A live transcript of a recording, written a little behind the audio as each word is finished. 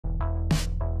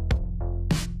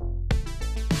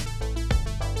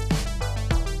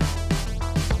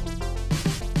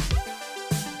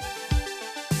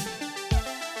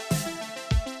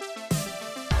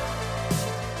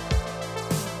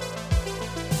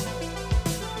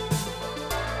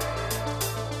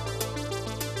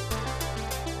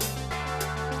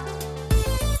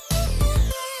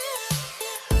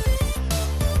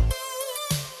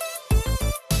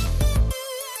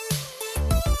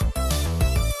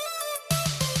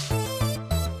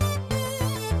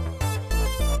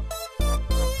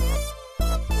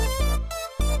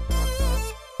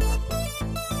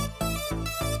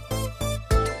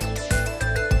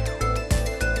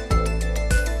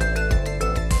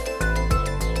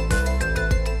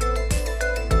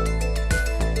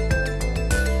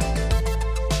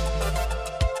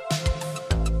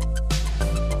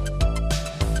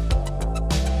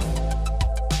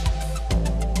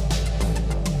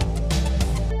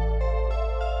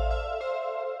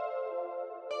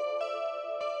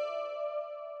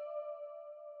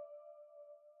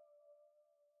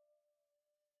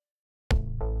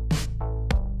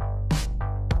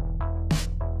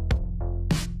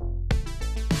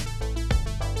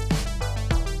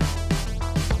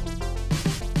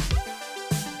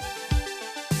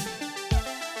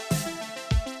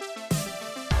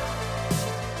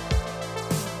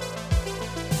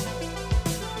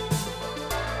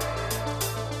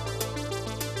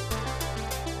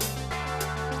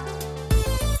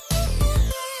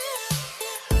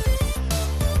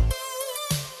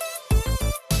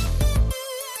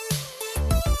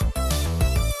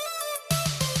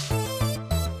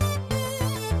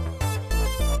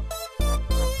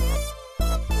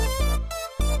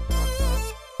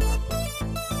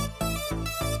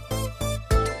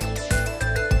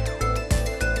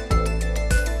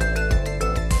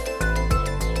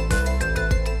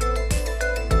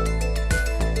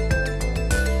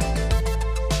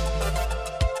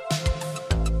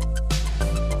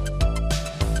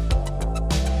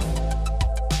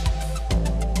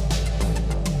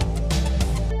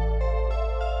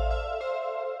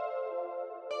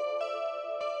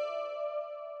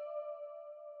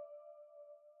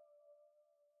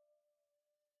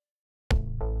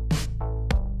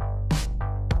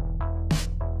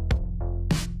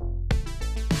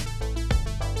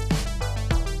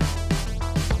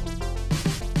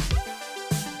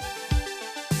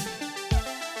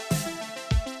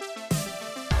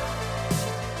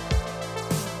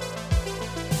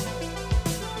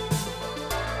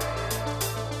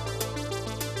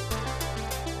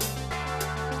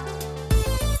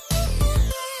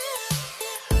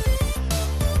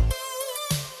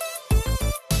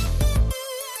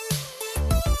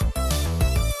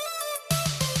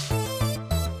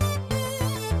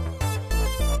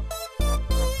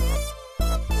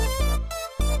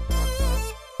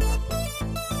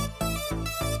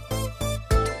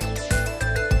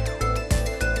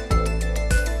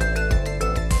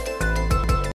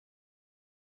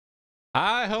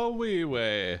Hi ho wee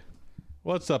way.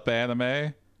 What's up,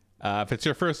 anime? If it's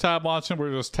your first time watching,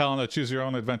 we're just telling a choose your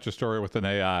own adventure story with an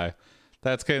AI.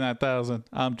 That's K9000.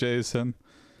 I'm Jason.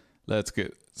 Let's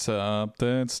get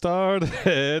something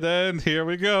started. And here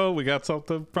we go. We got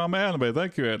something from anime.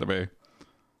 Thank you, anime.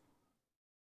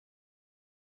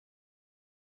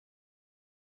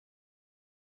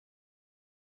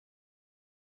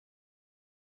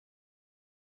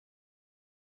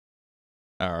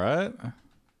 All right.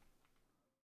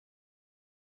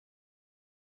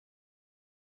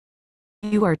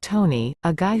 You are Tony,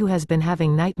 a guy who has been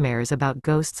having nightmares about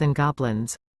ghosts and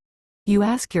goblins. You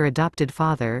ask your adopted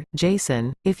father,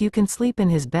 Jason, if you can sleep in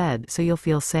his bed so you'll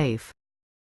feel safe.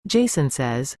 Jason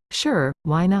says, sure,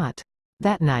 why not?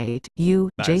 That night, you,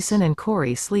 Jason Nice. and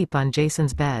Corey sleep on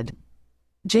Jason's bed.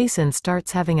 Jason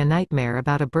starts having a nightmare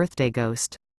about a birthday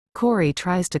ghost. Corey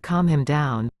tries to calm him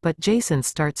down, but Jason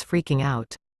starts freaking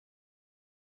out.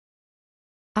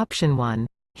 Option 1.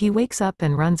 He wakes up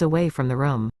and runs away from the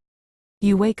room.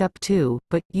 You wake up too,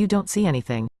 but you don't see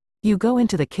anything. You go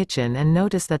into the kitchen and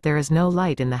notice that there is no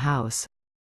light in the house.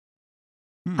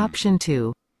 Option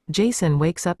 2. Jason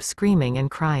wakes up screaming and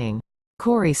crying.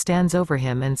 Corey stands over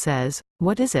him and says,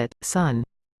 "What is it, son?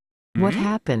 What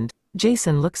happened?"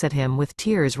 Jason looks at him with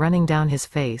tears running down his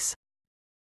face.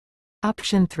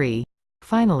 Option 3.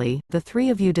 Finally, the three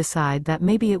of you decide that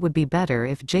maybe it would be better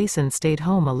if Jason stayed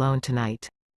home alone tonight.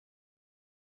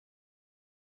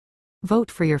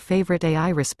 Vote for your favorite AI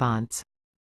response.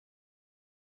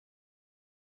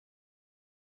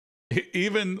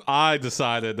 Even I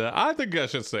decided that I think I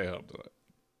should stay home tonight.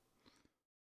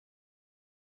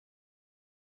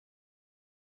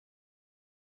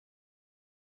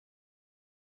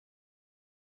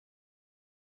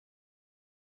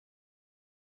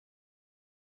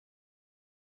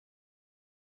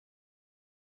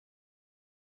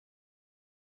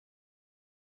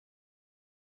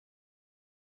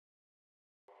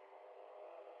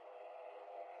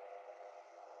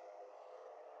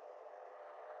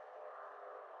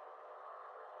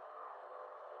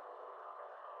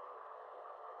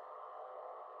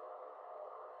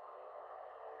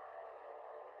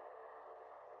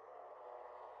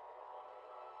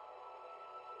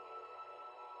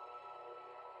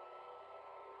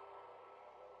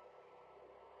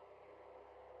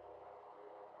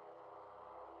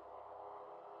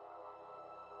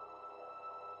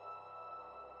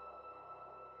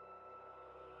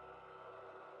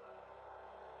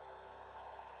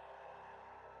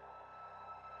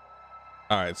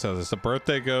 All right, so there's a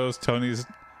birthday ghost.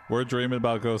 We're dreaming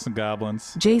about ghosts and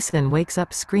goblins. Jason wakes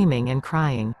up screaming and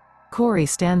crying. Corey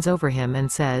stands over him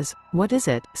and says, "What is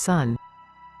it, son?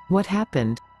 What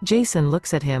happened?" Jason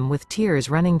looks at him with tears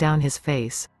running down his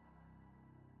face.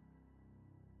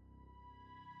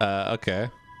 Okay.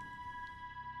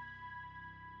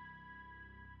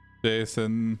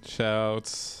 Jason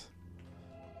shouts,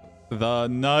 "The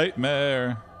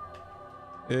nightmare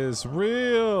is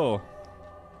real."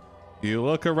 You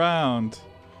look around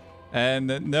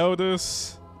and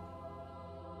notice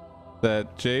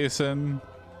that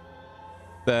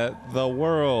that the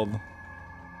world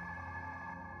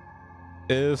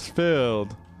is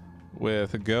filled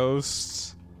with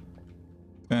ghosts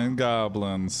and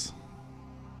goblins.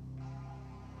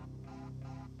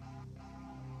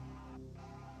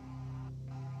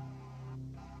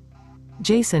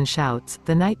 Jason shouts,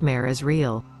 "The nightmare is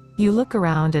real." You look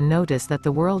around and notice that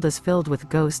the world is filled with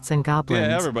ghosts and goblins.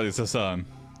 Yeah, everybody's a son.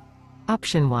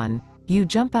 Option 1. You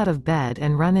jump out of bed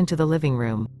and run into the living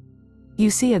room.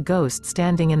 You see a ghost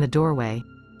standing in the doorway.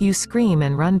 You scream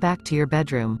and run back to your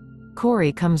bedroom.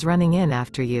 Corey comes running in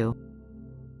after you.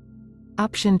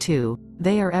 Option 2.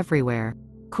 They are everywhere.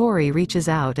 Corey reaches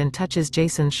out and touches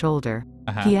Jason's shoulder.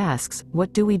 He asks,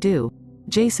 "What do we do?"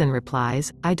 Jason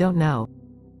replies, "I don't know."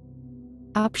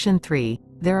 Option 3.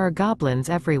 There are goblins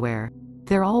everywhere.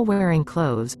 They're all wearing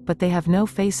clothes, but they have no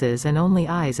faces and only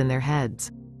eyes in their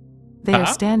heads. They are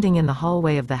standing in the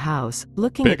hallway of the house,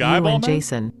 looking Big at you eyeball and man?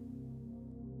 Jason.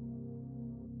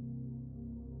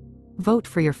 Vote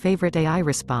for your favorite AI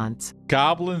response.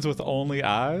 Goblins with only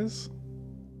eyes?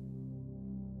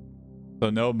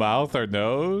 So no mouth or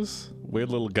nose? Weird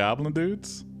little goblin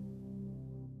dudes?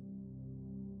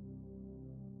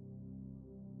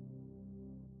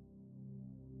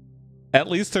 At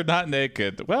least they're not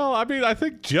naked. Well, I mean, I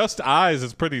think just eyes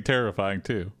is pretty terrifying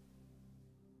too.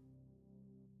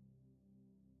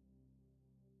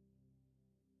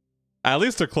 At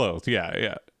least they're clothed. Yeah,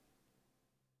 yeah.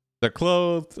 They're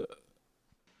clothed,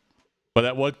 but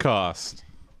at what cost?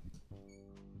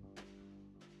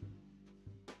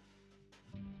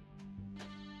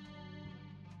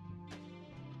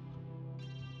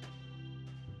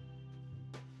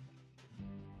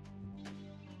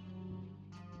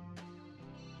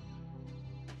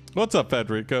 What's up,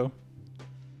 Federico?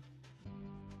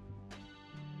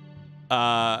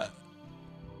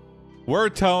 We're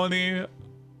Tony,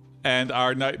 and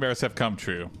our nightmares have come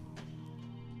true.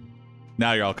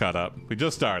 Now you're all caught up. We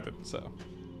just started, so.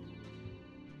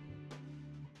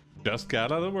 Just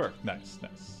got out of work. Nice,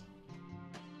 nice.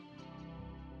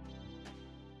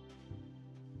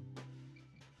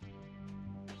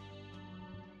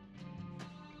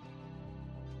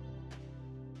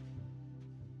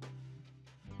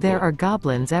 There are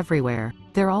goblins everywhere.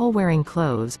 They're all wearing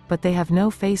clothes, but they have no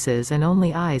faces and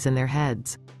only eyes in their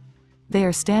heads. They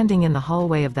are standing in the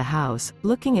hallway of the house,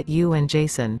 looking at you and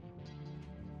Jason.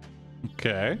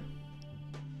 Okay.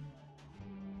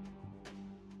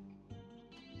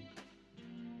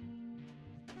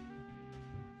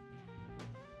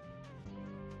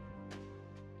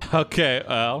 Okay,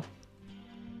 well.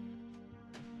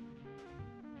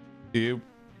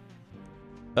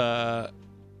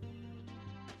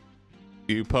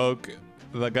 You poke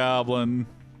the goblin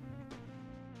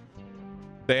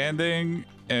standing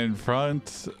in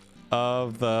front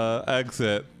of the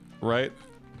exit right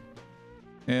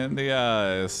in the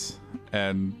eyes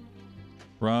and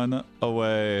run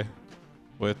away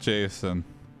with Jason.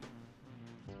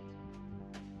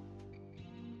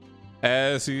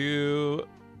 As you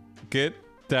get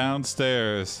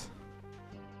downstairs,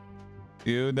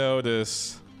 you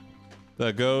notice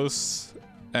the ghosts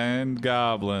and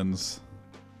goblins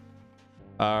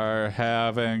are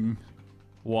having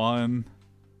one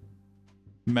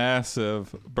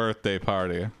massive birthday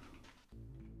party.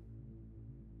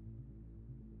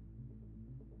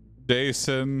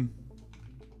 Jason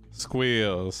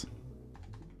squeals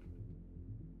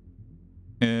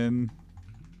in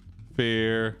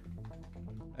fear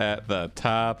at the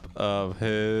top of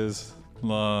his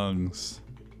lungs.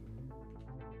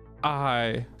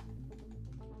 I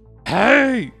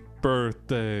hate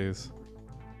birthdays.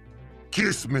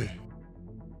 Kiss me.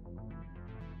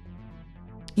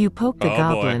 You poke the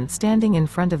goblin standing in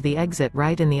front of the exit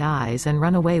right in the eyes and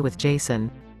run away with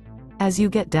Jason. As you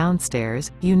get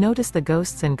downstairs, you notice the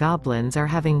ghosts and goblins are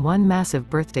having one massive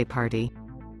birthday party.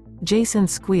 Jason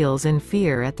squeals in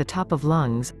fear at the top of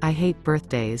lungs, I hate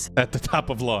birthdays. At the top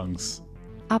of lungs.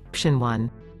 Option 1.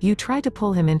 You try to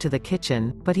pull him into the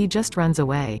kitchen, but he just runs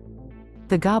away.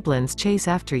 The goblins chase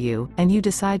after you, and you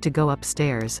decide to go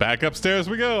upstairs. Back upstairs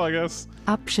we go, I guess.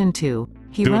 Option 2.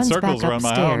 He Doing runs circles back around my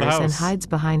upstairs house. and hides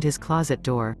behind his closet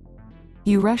door.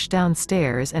 You rush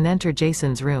downstairs and enter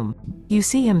Jason's room. You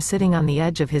see him sitting on the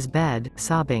edge of his bed,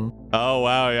 sobbing. Oh,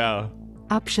 wow, yeah.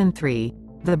 Option 3.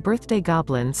 The birthday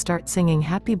goblins start singing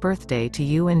happy birthday to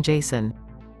you and Jason.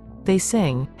 They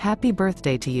sing, happy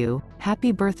birthday to you,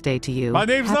 happy birthday to you, My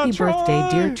name's happy not Troy! birthday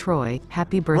dear Troy,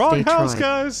 happy birthday Wrong house, Troy.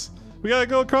 guys. We gotta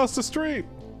go across the street.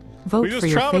 Vote We just for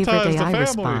your favorite traumatized the AI family.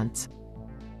 response.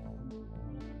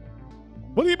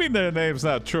 What do you mean their name's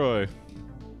not Troy?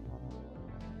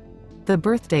 The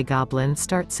birthday goblins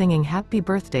start singing happy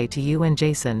birthday to you and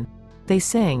Jason. They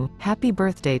sing, happy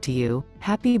birthday to you,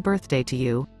 happy birthday to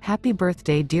you, happy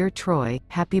birthday dear Troy,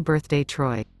 happy birthday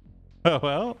Troy. Oh,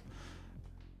 well.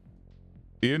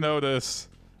 You notice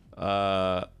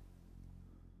a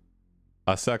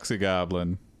sexy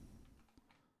goblin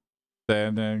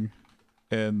standing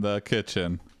in the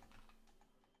kitchen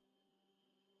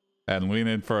and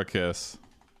leaning for a kiss.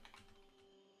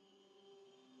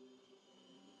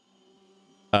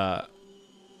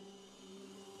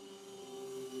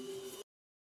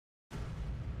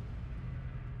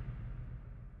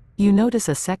 You notice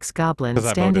a sex goblin 'Cause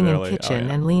I standing voted in early. kitchen Oh,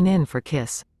 yeah. and lean in for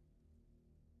kiss.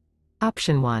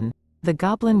 Option 1. The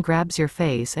goblin grabs your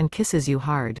face and kisses you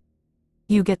hard.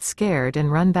 You get scared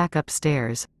and run back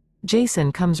upstairs.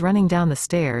 Jason comes running down the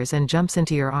stairs and jumps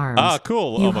into your arms. Ah,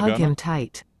 cool. You Oh, my hug God. him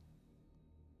tight.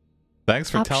 Thanks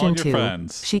for Option telling your 2.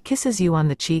 friends. She kisses you on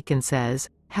the cheek and says,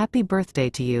 happy birthday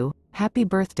to you, happy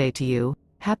birthday to you,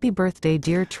 happy birthday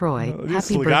dear Troy, These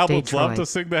happy birthday goblins love Troy. to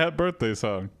sing that birthday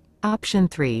song. Option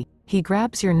 3. He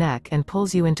grabs your neck and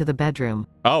pulls you into the bedroom.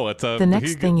 Oh, it's a... The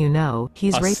next thing you know,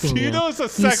 he's raping you. know, it's a You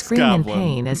sex scream goblin. in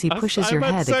pain as he pushes your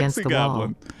meant head sexy against the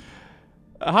goblin.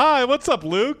 wall. Hi, what's up,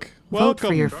 Luke? Vote Welcome.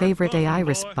 for your favorite AI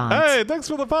response. Hey, thanks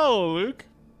for the follow, Luke.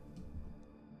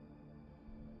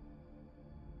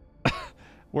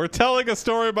 We're telling a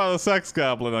story about a sex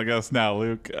goblin, I guess, now,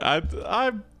 Luke.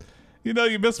 You know,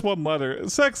 you missed one letter.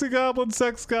 Sexy goblin,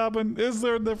 sex goblin. Is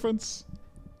there a difference?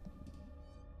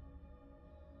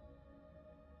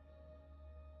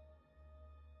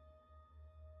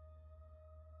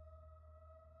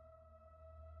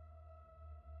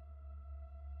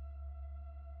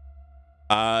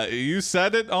 You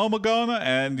said it, Omagona,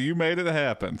 and you made it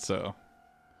happen, so.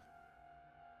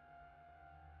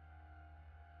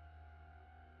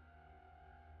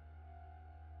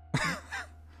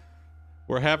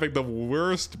 We're having the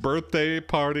worst birthday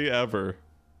party ever.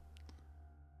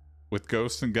 With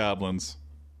ghosts and goblins.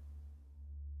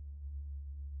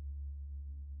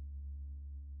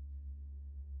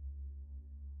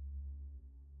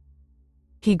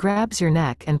 He grabs your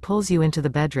neck and pulls you into the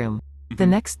bedroom. The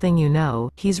next thing you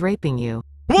know, he's raping you.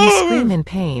 Whoa! You scream in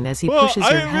pain as he pushes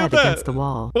your head against the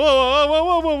wall. Whoa, whoa,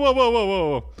 whoa, whoa, whoa, whoa, whoa, whoa,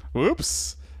 whoa.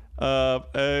 Whoops.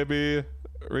 Amy,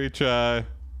 retry.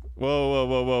 Whoa, whoa,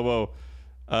 whoa, whoa, whoa.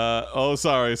 Oh,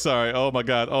 sorry. Oh my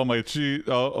God. Oh my gee.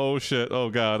 Oh shit. Oh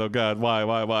God.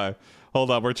 Why? Hold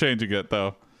on. We're changing it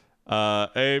though.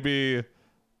 Amy,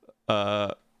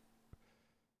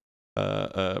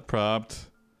 prompt.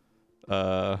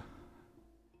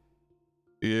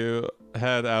 You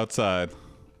head outside.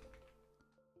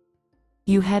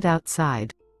 You head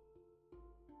outside.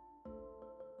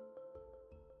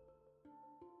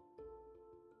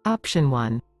 Option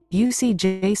 1. You see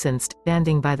Jason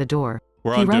standing by the door.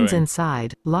 He runs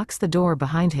inside, locks the door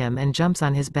behind him and jumps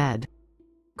on his bed.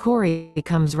 Corey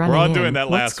comes running in.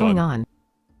 What's going on?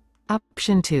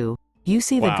 Option 2. You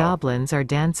see the goblins are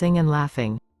dancing and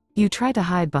laughing. You try to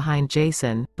hide behind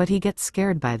Jason, but he gets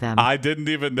scared by them. I didn't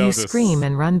even notice. You scream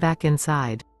and run back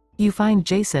inside. You find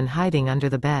Jason hiding under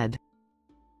the bed.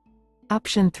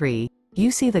 Option 3. You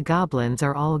see the goblins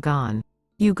are all gone.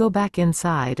 You go back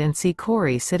inside and see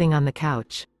Corey sitting on the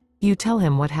couch. You tell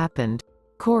him what happened.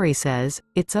 Corey says,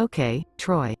 "It's okay,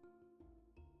 Troy."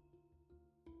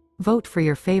 Vote for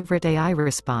your favorite AI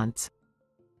response.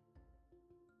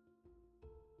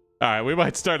 Alright, we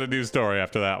might start a new story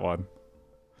after that one.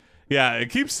 Yeah, it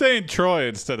keeps saying Troy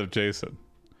instead of Jason.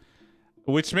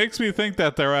 Which makes me think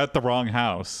that they're at the wrong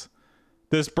house.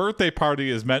 This birthday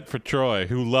party is meant for Troy,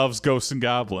 who loves ghosts and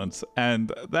goblins,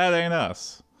 and that ain't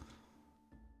us.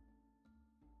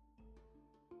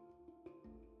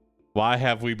 Why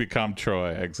have we become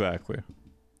Troy? Exactly.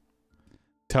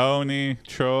 Tony,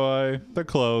 Troy, they're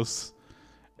close.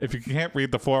 If you can't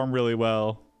read the form really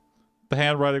well, the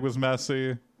handwriting was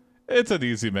messy, it's an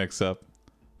easy mix-up.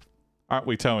 Aren't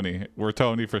we Tony? We're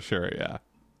Tony for sure, yeah.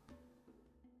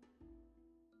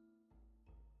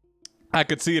 I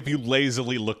could see if you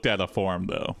lazily looked at a form,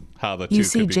 though, how the two could be You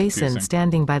see Jason confusing.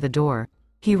 standing by the door.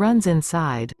 He runs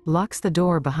inside, locks the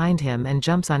door behind him and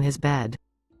jumps on his bed.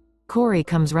 Corey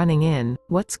comes running in.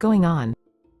 What's going on?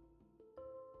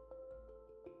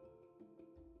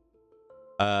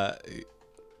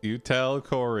 You tell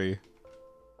Corey.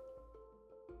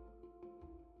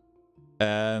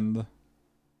 And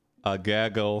a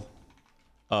gaggle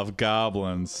of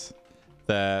goblins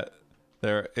that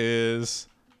there is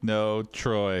no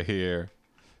Troy here.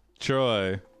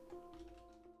 Troy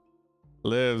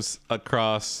lives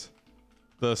across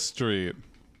the street.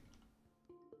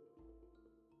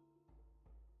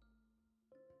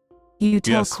 You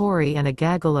tell Yes. Corey and a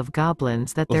gaggle of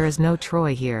goblins that there is no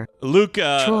Troy here. Luke,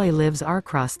 Troy lives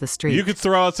across the street. you could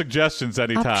throw out suggestions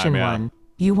anytime. Option yeah. 1.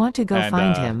 You want to go And,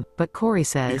 find him, but Corey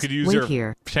says, You could use "Wait your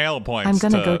here. channel points I'm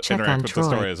gonna to go check interact on with Troy." the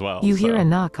story as well. You hear so. a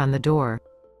knock on the door.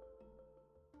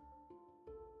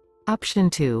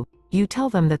 Option 2. You tell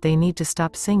them that they need to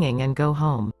stop singing and go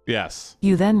home. Yes.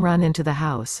 You then run into the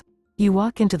house. You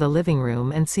walk into the living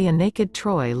room and see a naked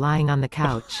Troy lying on the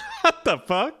couch. What the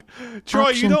fuck? Troy,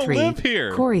 Option you don't 3. live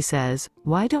here. Corey says,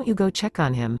 "Why don't you go check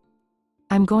on him?"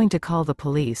 "I'm going to call the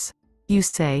police." You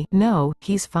say, "No,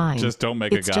 he's fine. Just don't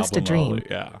make It's a goblin just a dream." lolly.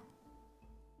 Yeah.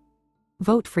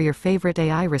 Vote for your favorite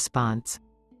AI response.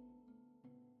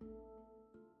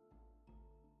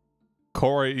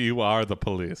 Corey, you are the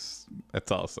police.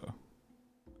 That's also.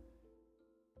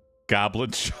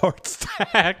 Goblin short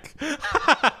stack.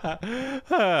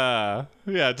 Yeah,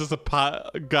 just a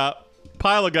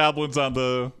pile of goblins on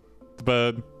the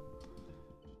bed.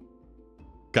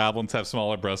 Goblins have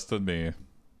smaller breasts than me.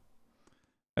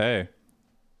 Hey.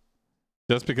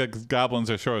 Just because goblins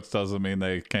are shorts doesn't mean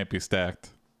they can't be stacked.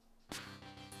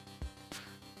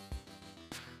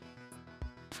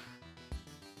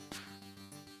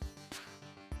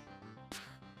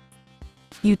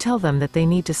 You tell them that they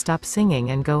need to stop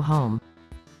singing and go home.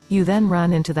 You then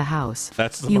run into the house.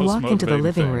 That's the You most walk into the motivating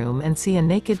living thing. room and see a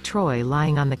naked Troy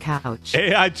lying on the couch.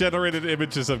 AI generated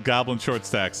images of goblin short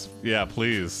stacks. Yeah,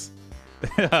 please.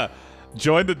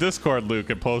 Join the Discord, Luke,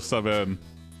 and post some in.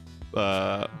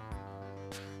 Here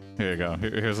you go.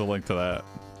 Here's a link to that.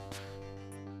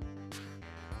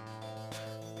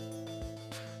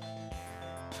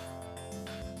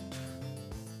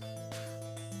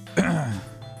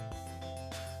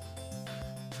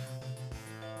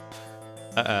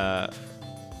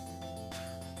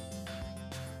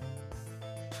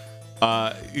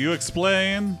 You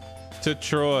explain to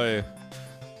Troy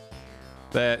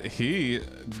that he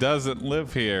doesn't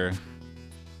live here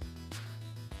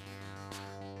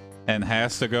and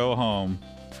has to go home.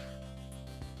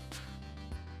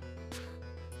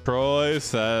 Troy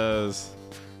says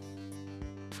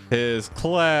his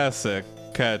classic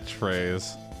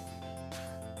catchphrase.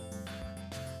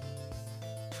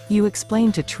 You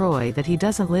explain to Troy that he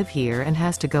doesn't live here and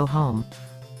has to go home.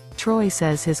 Troy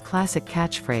says his classic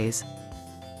catchphrase.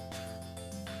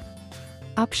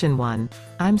 Option 1.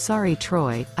 I'm sorry,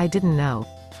 Troy, I didn't know.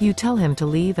 You tell him to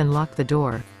leave and lock the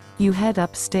door. You head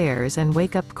upstairs and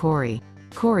wake up Corey.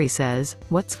 Corey says,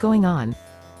 what's going on?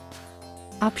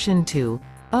 Option 2.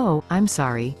 Oh, I'm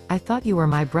sorry, I thought you were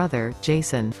my brother,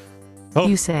 Jason. Oh.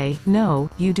 You say, no,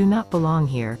 you do not belong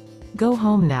here. Go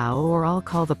home now or I'll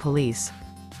call the police.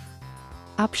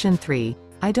 Option 3.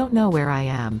 I don't know where I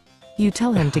am. You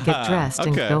tell him to get dressed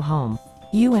and Okay. go home.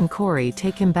 You and Corey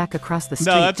take him back across the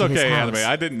street No, that's to his okay, house. Anime.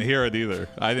 I didn't hear it either.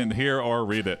 I didn't hear or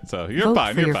read it, so you're Vote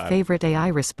fine. for You're your fine. favorite AI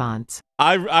response.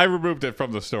 I removed it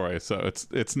from the story, so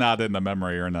it's not in the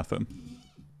memory or nothing.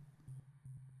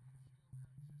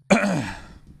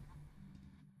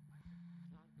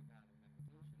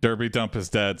 Derby Dump is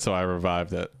dead, so I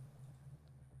revived it.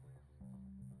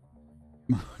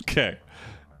 Okay.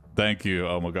 Thank you,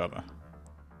 oh my god.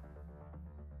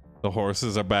 The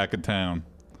horses are back in town.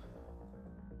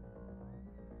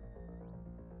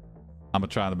 I'm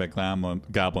trying to make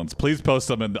goblins. Please post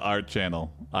them in the art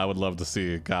channel. I would love to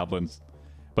see goblins.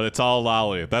 But it's all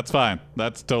lolly. That's fine.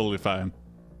 That's totally fine.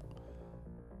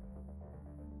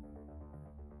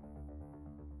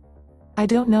 I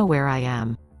don't know where I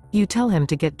am. You tell him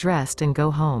to get dressed and go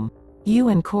home. You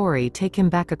and Corey take him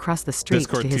back across the street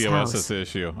Discord to his TOS house. is the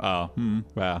issue. Oh,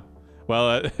 wow.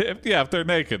 Well, if they're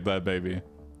naked, then maybe.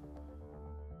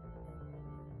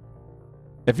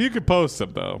 If you could post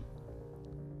them, though.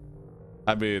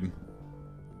 I mean,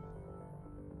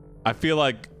 I feel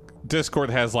like Discord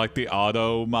has like the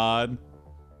auto mod.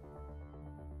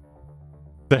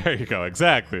 There you go,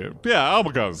 exactly. Yeah, oh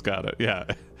my god, it's got it. Yeah.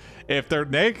 If they're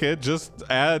naked, just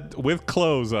add with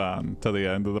clothes on to the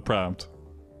end of the prompt.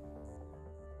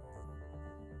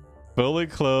 Fully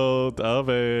clothed, of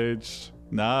age,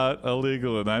 not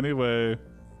illegal in any way.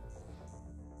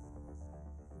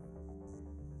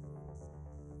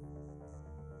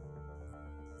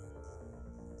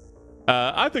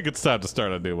 I think it's time to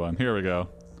start a new one. Here we go.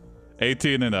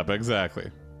 18 and up, exactly.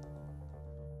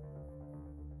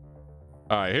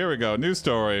 All right, here we go. New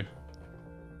story.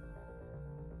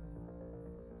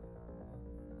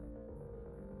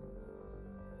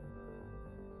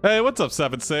 Hey, what's up,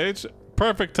 Seven Sage?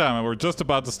 Perfect timing. We're just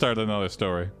about to start another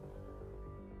story.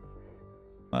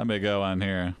 Let me go on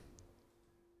here.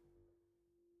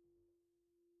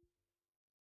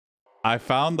 I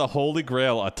found the Holy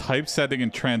Grail, a typesetting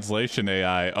and translation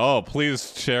AI. Oh,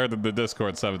 please share it in the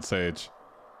Discord, Seven Sage.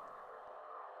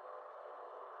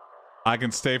 I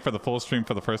can stay for the full stream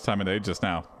for the first time in ages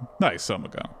now. Nice, oh my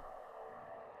god.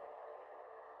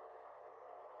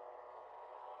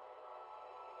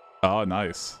 Oh,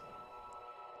 nice.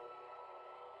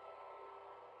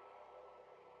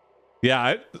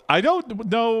 Yeah, I don't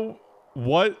know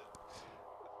what...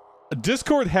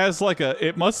 Discord has like a...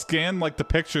 It must scan like the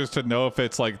pictures to know if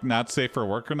it's like not safe for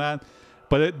work or not.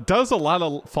 But it does a lot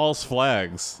of false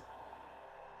flags.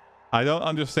 I don't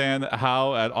understand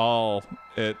how at all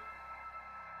it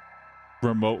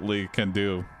remotely can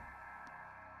do.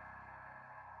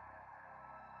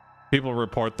 People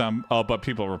report them. Oh, but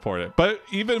people report it. But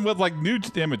even with like new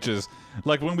images,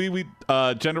 like when we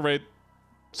generate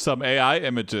some AI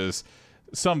images,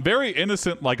 some very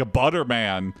innocent, like a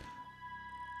Butterman,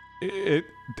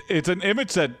 it's an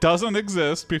image that doesn't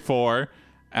exist before,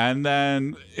 and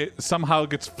then it somehow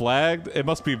gets flagged. It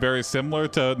must be very similar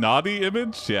to naughty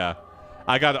image. Yeah,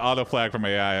 I got an auto flag from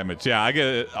AI image. Yeah, I get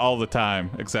it all the time.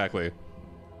 Exactly.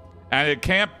 And it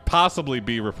can't possibly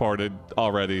be reported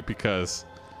already because,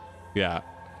 yeah,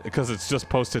 because it's just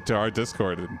posted to our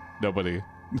Discord and nobody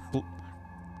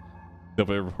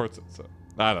reports it. So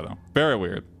I don't know. Very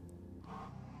weird.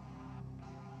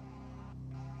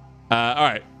 All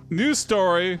right. New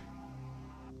story.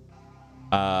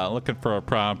 Looking for a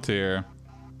prompt here.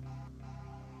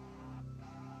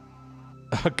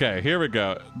 Okay, here we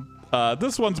go.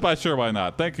 This one's by Sure Why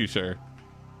Not. Thank you, Sure.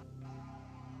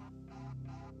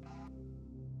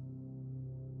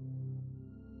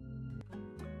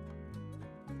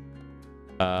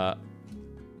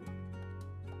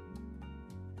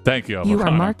 Thank you, You are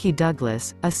O'Connor. Marky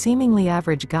Douglas, a seemingly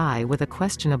average guy with a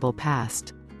questionable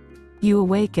past. You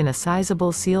awake in a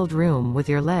sizable sealed room with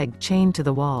your leg chained to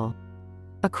the wall.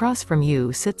 Across from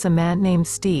you sits a man named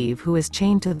Steve who is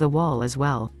chained to the wall as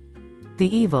well.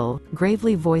 The evil,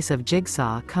 gravely voice of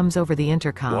Jigsaw comes over the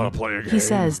intercom. Wanna play a He game?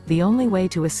 says, the only way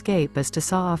to escape is to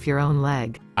saw off your own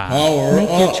leg. Power Make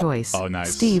your up. choice. Oh,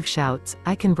 nice. Steve shouts,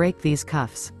 I can break these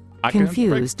cuffs. I can break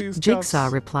Confused, these Jigsaw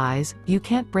cuffs. replies, you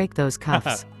can't break those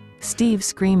cuffs. Steve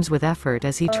screams with effort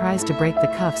as he tries to break the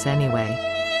cuffs anyway.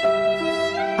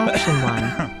 Option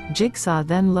 1. Jigsaw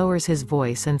then lowers his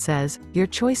voice and says, your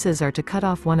choices are to cut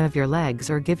off one of your legs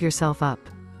or give yourself up.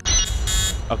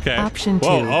 Okay. Option 2.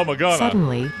 Whoa, oh my god.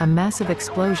 Suddenly, a massive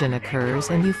explosion occurs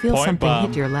and you feel Point something bomb.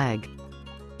 hit your leg.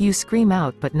 You scream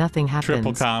out but nothing happens.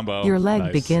 Triple combo. Your leg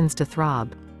Nice. begins to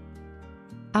throb.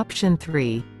 Option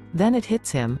 3. Then it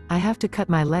hits him, I have to cut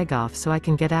my leg off so I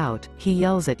can get out, he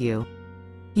yells at you.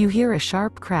 You hear a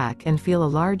sharp crack and feel a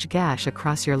large gash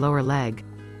across your lower leg.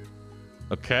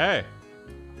 Okay.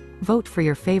 Vote for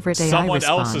your favorite AI Someone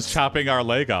response. else is chopping our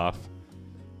leg off.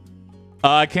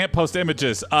 I can't post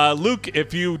images. Luke,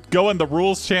 if you go in the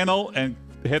rules channel and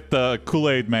hit the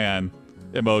Kool-Aid Man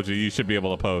emoji, you should be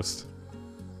able to post.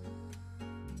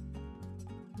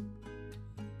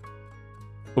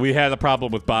 We had a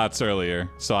problem with bots earlier,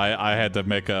 so I had to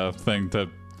make a thing to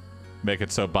make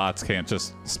it so bots can't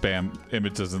just spam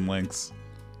images and links.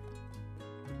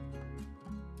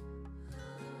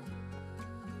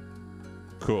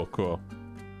 Cool, cool.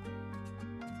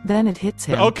 Then it hits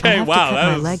him. Okay, I have wow, to cut that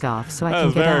my was- leg off so I that can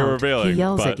was get very out. revealing, He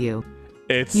yells but at you.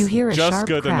 It's You hear a just sharp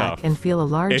good crack enough. and feel a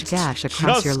large It's gash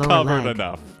across just your lower covered leg.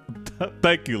 enough.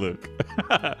 Thank you, Luke.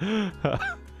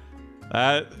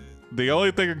 The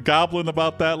only thing goblin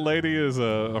about that lady is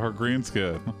her green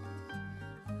skin.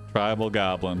 Tribal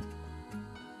goblin.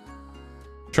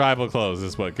 Tribal clothes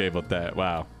is what gave it that.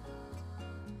 Wow.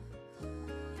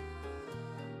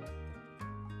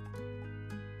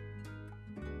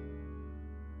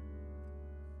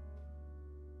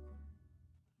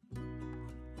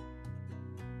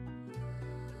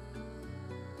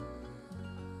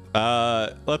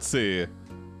 Let's see.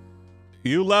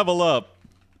 You level up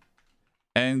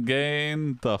and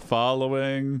gain the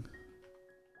following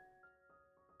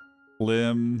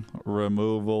limb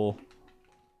removal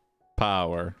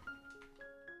power.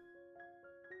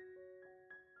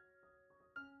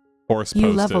 Horse You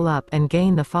posted. level up and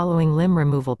gain the following limb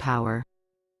removal power.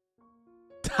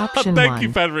 Option Thank 1.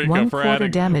 you, Federico, 1 for quarter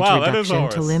adding. damage Wow, that is a reduction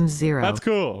horse. to limbs 0. That's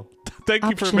cool. Thank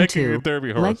you for Option making 2. a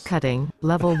derby horse. Leg cutting,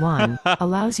 level 1,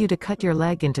 allows you to cut your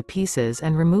leg into pieces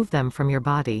and remove them from your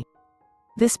body.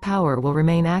 This power will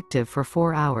remain active for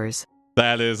 4 hours.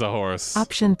 That is a horse.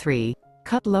 Option 3.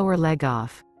 Cut lower leg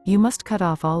off. You must cut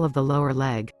off all of the lower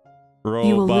leg. Robot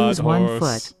You will lose horse. 1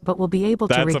 foot, but will be able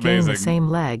to That's regain amazing. the same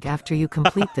leg after you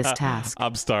complete this task.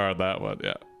 I'm starring that one,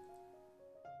 yeah.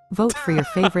 Vote for your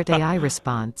favorite AI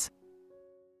response.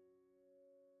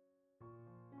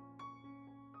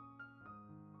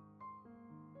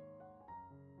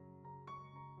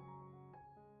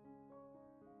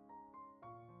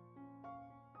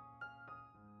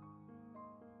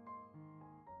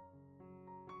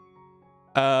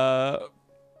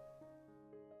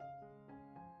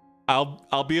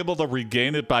 I'll be able to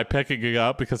regain it by picking it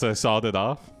up because I sawed it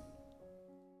off.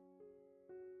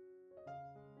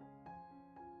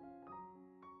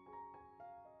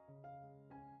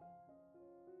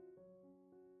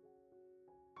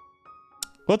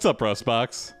 What's up,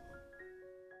 Rustbox?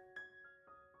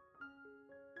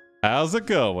 How's it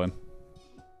going?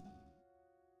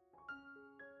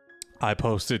 I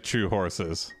posted true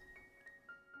horses.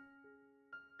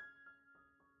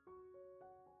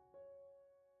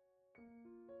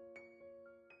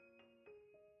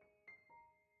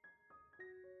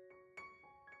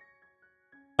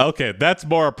 Okay, that's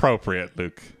more appropriate,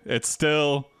 Luke. It's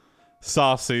still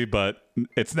saucy, but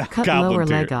it's not Cut lower goblin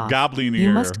leg off. goblin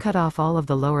You must cut off all of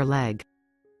the lower leg.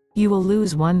 You will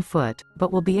lose 1 foot,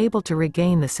 but will be able to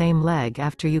regain the same leg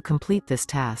after you complete this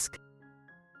task.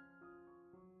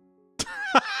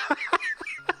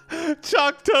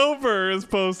 Chalktober is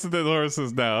posted in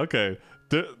horses now. Okay,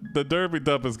 the Derby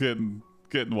dump is getting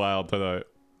wild tonight.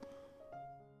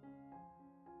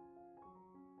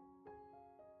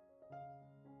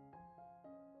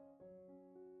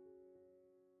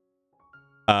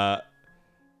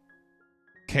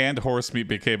 Canned horse meat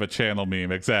became a channel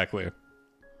meme. Exactly.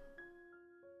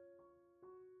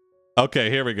 Okay,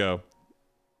 here we go.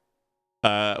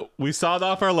 We sawed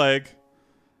off our leg.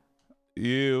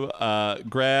 You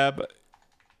grab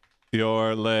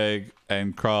your leg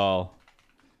and crawl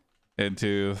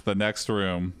into the next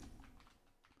room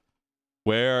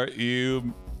where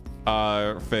you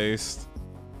are face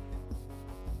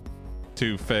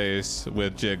to face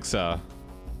with Jigsaw.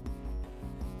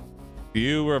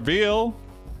 You reveal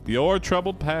your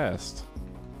troubled past.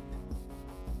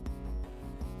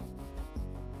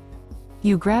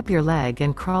 You grab your leg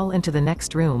and crawl into the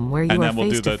next room where you And are then we'll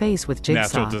do face to the face with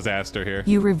natural Jigsaw. disaster here.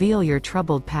 You reveal your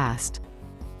troubled past.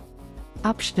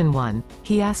 Option 1.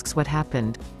 He asks what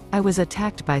happened. I was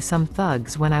attacked by some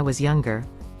thugs when I was younger.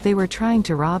 They were trying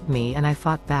to rob me and I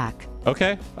fought back.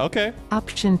 Okay, okay.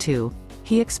 Option 2.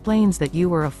 He explains that you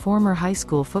were a former high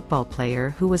school football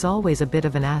player who was always a bit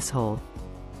of an asshole.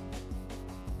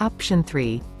 Option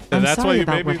 3. I'm that's why sorry you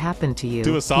about made what me happened to you,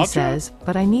 do a he salt says,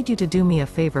 but I need you to do me a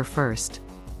favor first.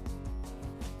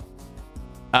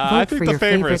 I Vote think for the your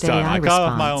favor is favorite done. AI I got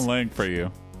off my response. own link for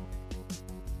you.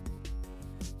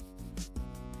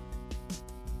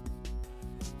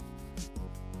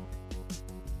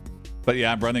 But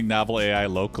yeah, I'm running Novel AI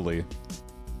locally.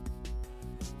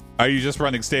 Are you just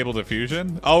running Stable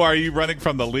Diffusion? Oh, are you running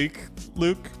from the leak,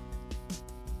 Luke?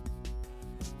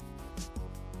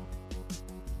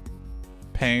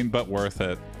 Pain, but worth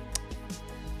it.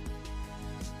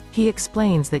 He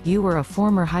explains that you were a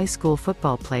former high school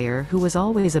football player who was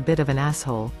always a bit of an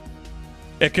asshole.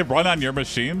 It can run on your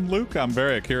machine, Luke? I'm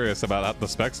very curious about the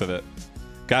specs of it.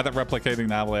 Got it replicating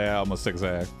Novel AI almost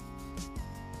exact.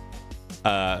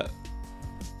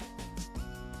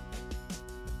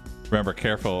 Remember,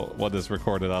 careful what is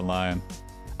recorded online.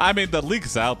 I mean, the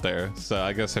leak's out there, so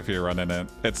I guess if you're running it,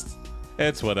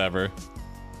 it's whatever.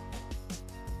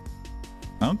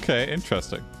 Okay,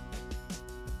 interesting.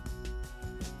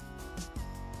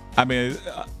 I mean,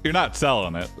 you're not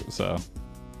selling it, so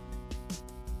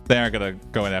they aren't gonna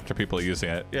go in after people using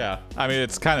it. Yeah, I mean,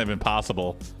 it's kind of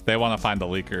impossible. They want to find the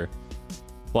leaker.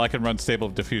 Well, I can run Stable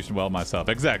Diffusion well myself.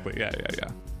 Exactly. Yeah.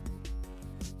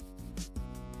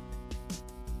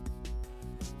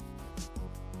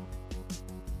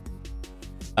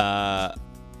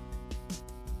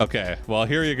 Okay, well,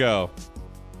 here you go.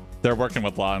 They're working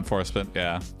with law enforcement,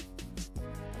 yeah.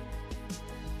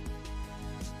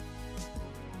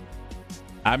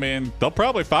 I mean, they'll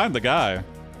probably find the guy.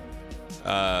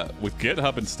 With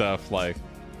GitHub and stuff, like,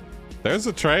 there's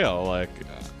a trail, like,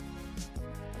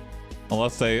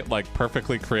 unless they, like,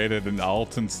 perfectly created an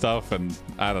alt and stuff, and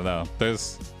I don't know.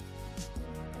 There's...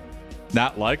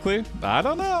 Not likely? I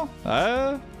don't know.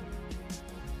 I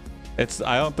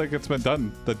don't think it's been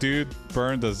done. The dude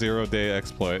burned a 0-day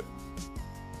exploit.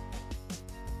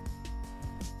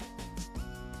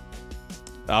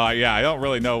 Yeah, I don't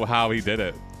really know how he did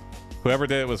it. Whoever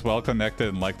did it was well connected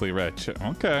and likely rich.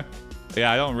 Okay.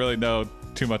 Yeah, I don't really know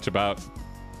too much about...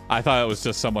 I thought it was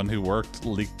just someone who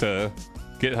leaked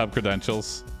GitHub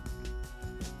credentials.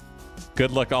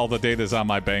 Good luck, all the data's on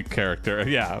my bank character.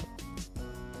 Yeah.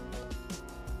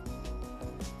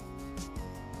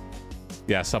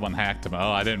 Yeah, someone hacked him.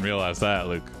 Oh, I didn't realize that,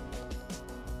 Luke.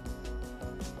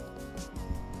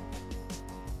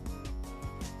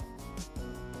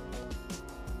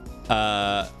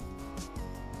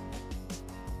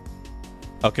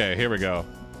 Okay, here we go.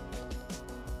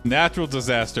 Natural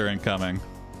disaster incoming.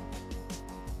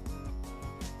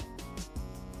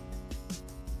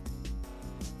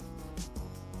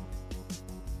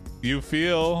 You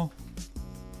feel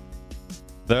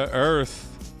the earth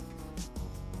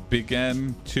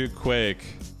begin to quake,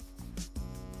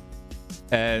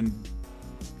 and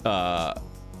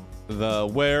the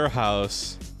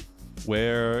warehouse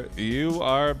where you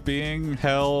are being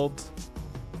held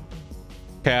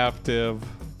captive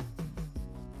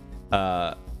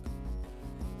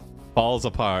falls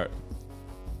apart.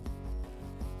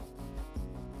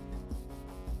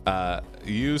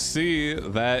 You see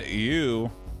that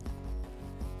you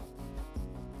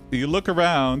look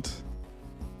around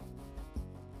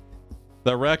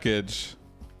the wreckage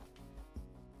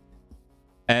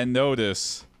and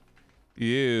notice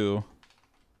you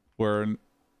were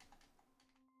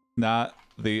not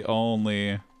the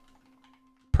only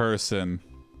person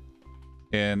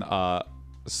in a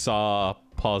saw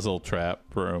puzzle trap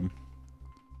room.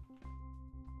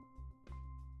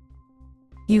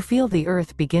 You feel the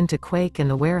earth begin to quake and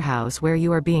the warehouse where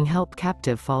you are being held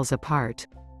captive falls apart.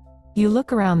 You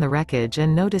look around the wreckage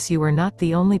and notice you are not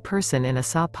the only person in a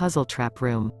saw puzzle trap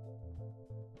room.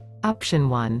 Option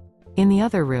 1. In the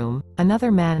other room,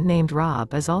 another man named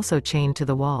Rob is also chained to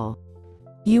the wall.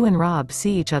 You and Rob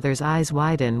see each other's eyes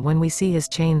widen when we see his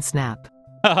chain snap.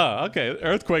 Okay,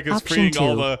 earthquake is Option freeing 2.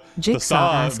 all the Jigsaw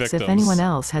saw asks victims. if anyone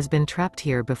else has been trapped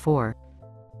here before.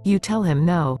 You tell him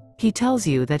no. He tells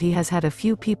you that he has had a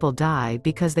few people die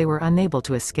because they were unable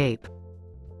to escape.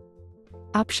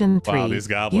 Option 3. Wow, these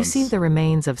goblins. You see the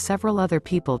remains of several other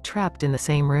people trapped in the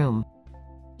same room.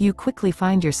 You quickly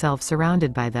find yourself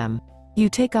surrounded by them. You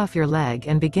take off your leg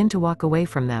and begin to walk away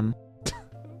from them.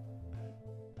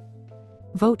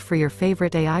 Vote for your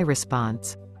favorite AI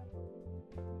response.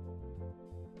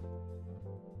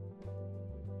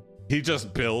 He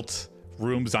just built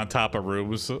rooms on top of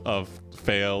rooms of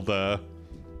failed. I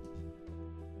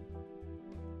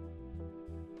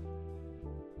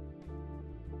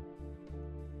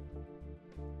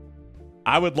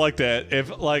would like that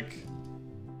if like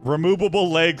removable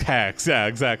leg hacks. Yeah,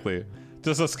 exactly.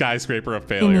 Just a skyscraper of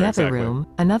failure. In the other room,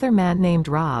 another man named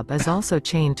Rob is also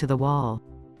chained to the wall.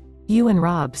 You and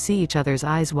Rob see each other's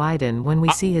eyes widen when we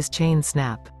see his chain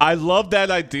snap. I love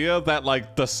that idea that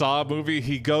like the Saw movie,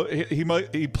 he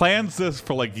plans this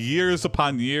for like years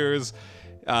upon years,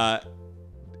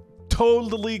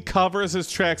 totally covers his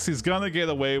tracks. He's gonna get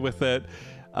away with it.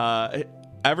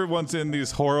 Everyone's in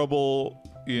these horrible,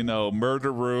 you know,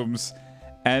 murder rooms,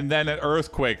 and then an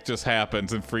earthquake just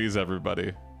happens and frees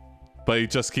everybody. But he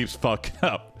just keeps fucking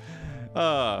up.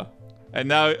 And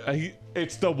now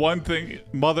it's the one thing,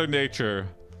 Mother Nature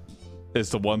is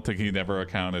the one thing he never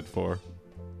accounted for.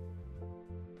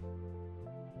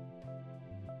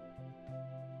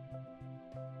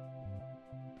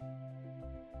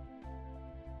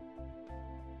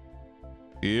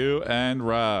 You and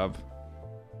Rob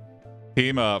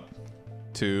team up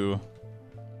to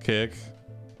get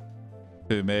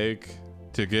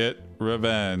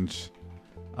revenge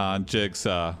on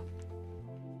Jigsaw.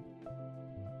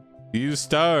 You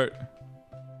start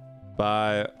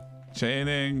by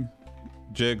chaining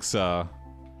Jigsaw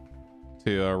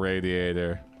to a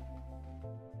radiator.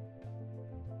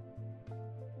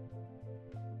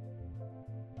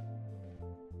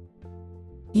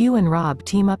 You and Rob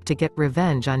team up to get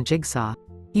revenge on Jigsaw.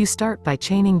 You start by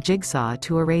chaining Jigsaw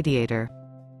to a radiator.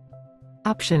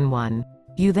 Option 1.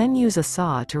 You then use a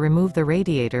saw to remove the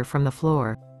radiator from the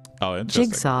floor. Oh,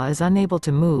 interesting. Jigsaw is unable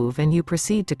to move and you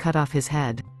proceed to cut off his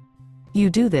head. You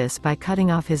do this by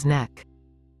cutting off his neck.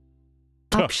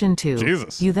 Option 2.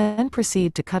 Jesus. You then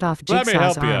proceed to cut off Let me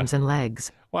Jigsaw's help ya. arms and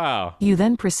legs. Wow. You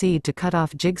then proceed to cut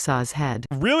off Jigsaw's head.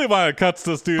 Really want to cut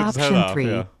this dude's head Option off. 3.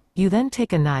 Yeah. You then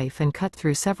take a knife and cut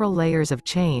through several layers of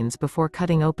chains before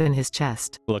cutting open his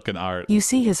chest. Looking art. You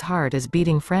see his heart is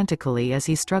beating frantically as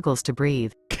he struggles to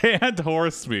breathe. Canned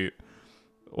horse meat.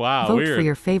 Wow, Vote weird. for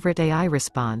your favorite AI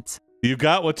response. You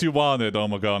got what you wanted,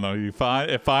 Omogono.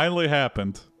 It finally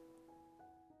happened.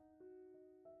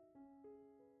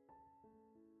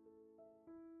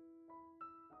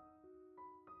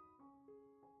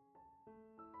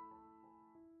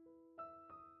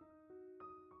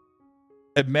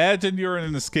 Imagine you're in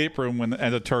an escape room and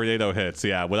a tornado hits.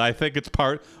 Yeah, would I think it's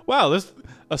part... Wow, this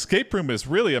escape room is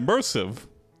really immersive.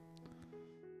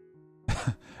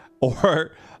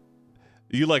 Or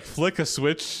you like flick a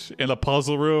switch in a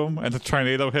puzzle room and the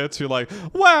tornado hits. You're like,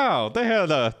 wow, they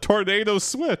had a tornado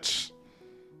switch.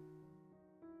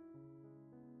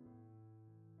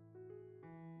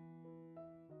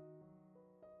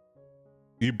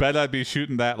 You bet I'd be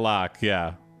shooting that lock,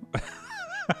 yeah.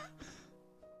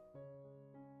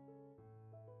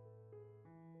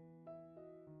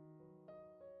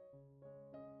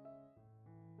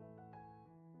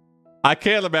 I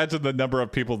can't imagine the number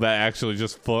of people that actually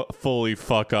just fully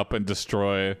fuck up and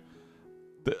destroy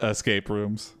the escape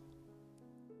rooms.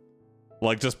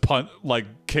 Like just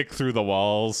kick through the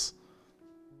walls.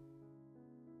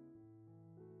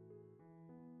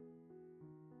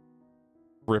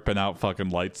 Ripping out fucking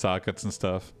light sockets and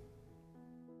stuff.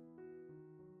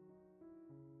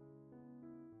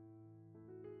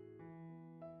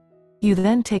 You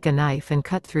then take a knife and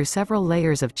cut through several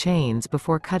layers of chains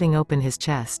before cutting open his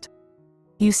chest.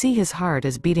 You see his heart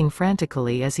is beating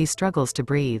frantically as he struggles to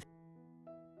breathe.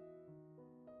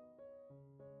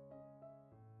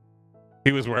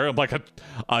 He was wearing like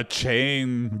a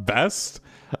chain vest?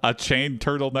 A chain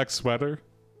turtleneck sweater?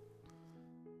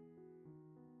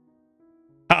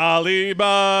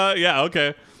 Aliba! Yeah,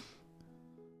 okay.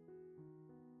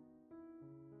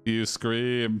 You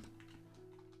scream.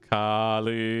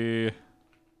 Kali.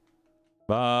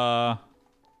 Ba.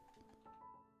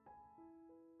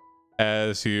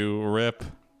 As you rip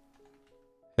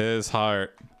his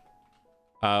heart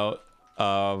out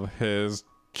of his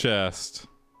chest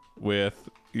with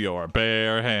your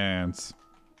bare hands.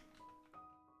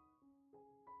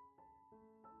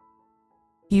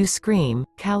 You scream,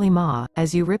 Kalima,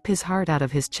 as you rip his heart out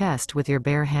of his chest with your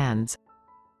bare hands.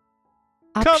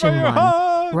 Option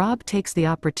 1. Rob takes the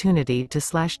opportunity to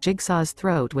slash Jigsaw's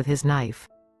throat with his knife.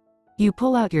 You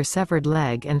pull out your severed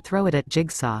leg and throw it at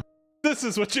Jigsaw. This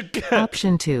is what you get.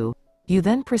 Option 2. You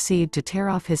then proceed to tear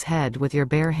off his head with your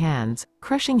bare hands,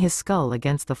 crushing his skull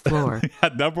against the floor. Yeah,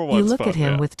 number one. You look spot, at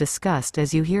him yeah. with disgust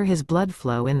as you hear his blood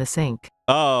flow in the sink.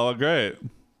 Oh, great.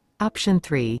 Option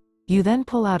 3. You then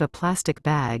pull out a plastic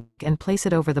bag and place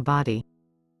it over the body.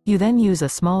 You then use a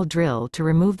small drill to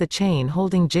remove the chain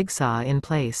holding Jigsaw in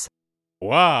place.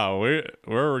 Wow,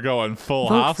 we're going full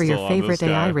Vote hostile for your on favorite this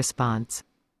guy. AI response.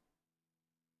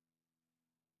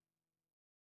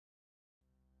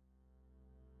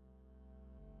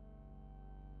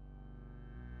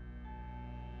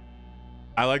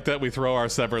 I like that we throw our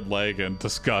severed leg in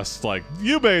disgust, like,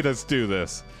 you made us do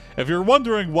this. If you're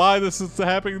wondering why this is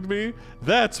happening to me,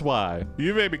 that's why.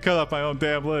 You made me cut off my own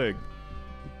damn leg.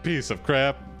 Piece of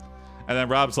crap. And then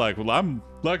Rob's like, well, I'm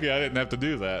lucky I didn't have to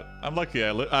do that. I'm lucky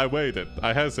I waited.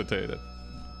 I hesitated.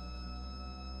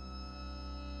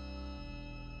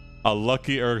 A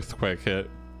lucky earthquake hit.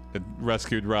 It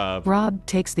rescued Rob. Rob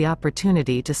takes the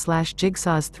opportunity to slash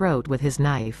Jigsaw's throat with his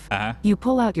knife. You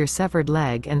pull out your severed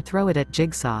leg and throw it at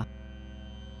Jigsaw.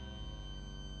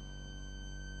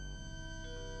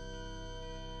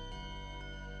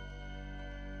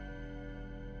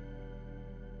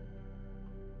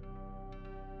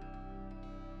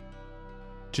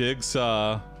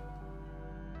 Jigsaw,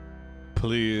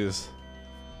 please.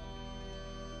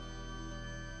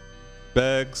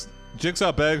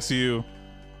 Jigsaw begs you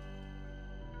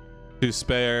to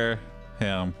spare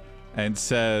him and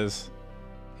says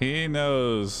he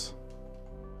knows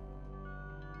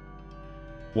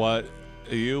what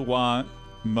you want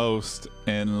most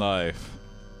in life.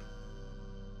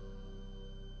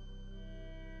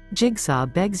 Jigsaw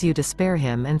begs you to spare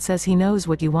him and says he knows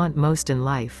what you want most in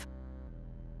life.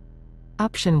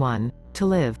 Option 1. To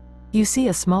live. You see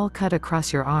a small cut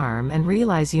across your arm and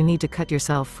realize you need to cut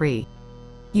yourself free.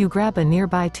 You grab a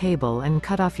nearby table and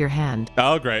cut off your hand.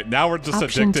 Oh, great. Now we're just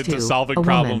Option addicted 2, to solving a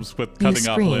problems woman. with cutting you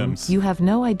off scream, limbs. You have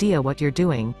no idea what you're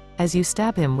doing, as you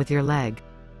stab him with your leg.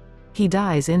 He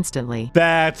dies instantly.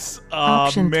 That's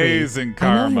Option amazing 3.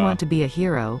 karma. I know you want to be a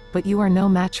hero, but you are no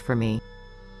match for me.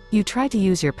 You try to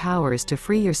use your powers to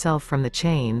free yourself from the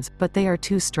chains, but they are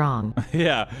too strong.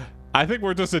 Yeah. I think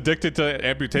we're just addicted to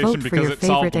amputation Vote for because your it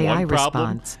solved favorite AI one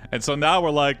problem. response. And so now we're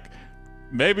like,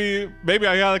 maybe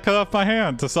I gotta cut off my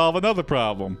hand to solve another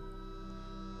problem.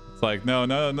 It's like, no,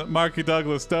 Marky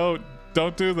Douglas, don't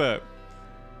do that.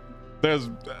 There's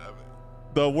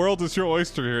the world is your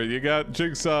oyster here. You got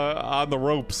Jigsaw on the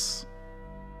ropes.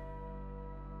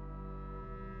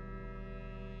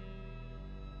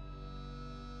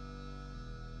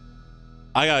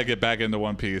 I gotta get back into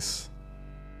One Piece.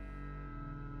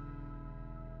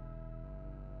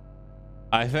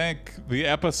 I think the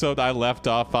episode I left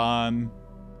off on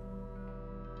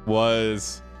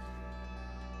was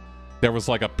there was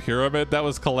like a pyramid that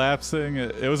was collapsing.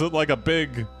 It was like a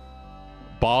big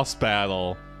boss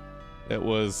battle. It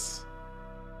was.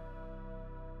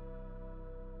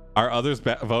 Are others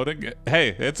voting? Hey,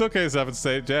 it's okay, Seventh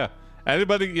Stage. Yeah,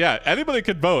 anybody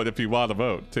can vote if you want to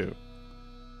vote too.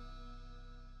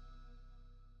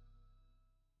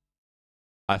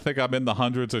 I think I'm in the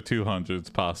hundreds or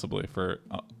 200s possibly for.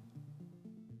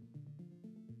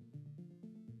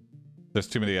 There's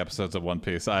too many episodes of One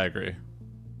Piece. I agree.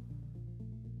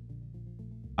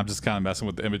 I'm just kind of messing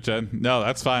with the image gen. No,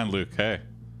 that's fine, Luke. Hey,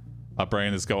 my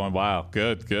brain is going wild.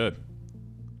 Good.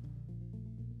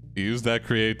 Use that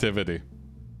creativity.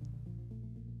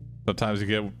 Sometimes you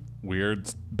get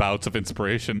weird bouts of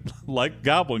inspiration, like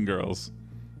Goblin Girls.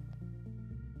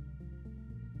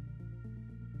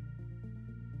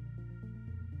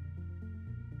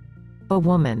 A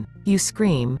woman. You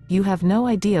scream, you have no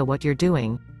idea what you're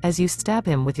doing, as you stab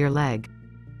him with your leg.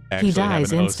 Actually He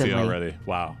dies have an instantly. OC already.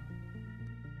 Wow.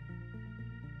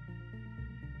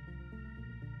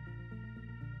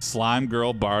 Slime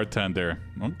Girl Bartender.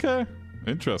 Okay.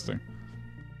 Interesting.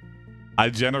 I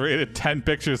generated 10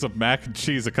 pictures of mac and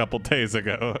cheese a couple days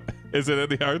ago. Is it in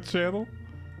the Arts channel?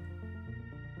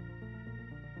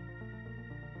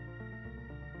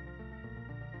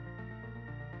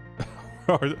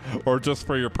 or just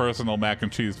for your personal mac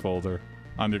and cheese folder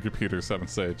on your computer, 7th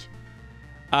Stage.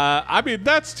 I mean,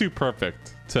 that's too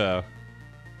perfect to...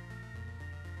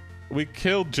 We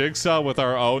killed Jigsaw with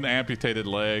our own amputated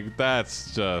leg.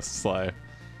 That's just like...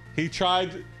 He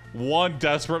tried one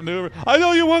desperate maneuver. I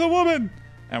know you want a woman!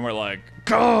 And we're like,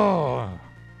 go!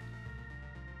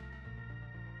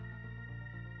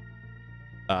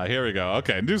 Here we go.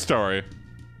 Okay, new story.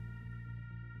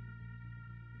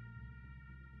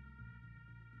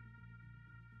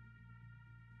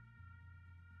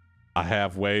 I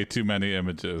have way too many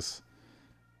images.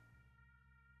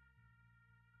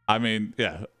 I mean,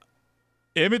 yeah.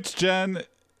 Image gen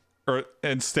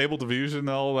and stable diffusion and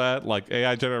all that, like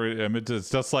AI generated images,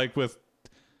 just like with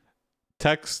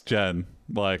text gen.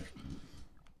 Like,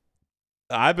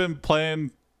 I've been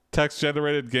playing text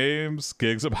generated games,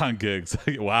 gigs upon gigs.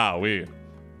 Wow,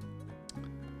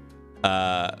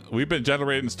 We've been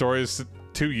generating stories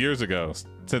 2 years ago,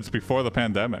 since before the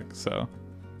pandemic, so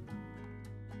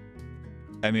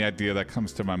any idea that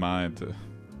comes to my mind?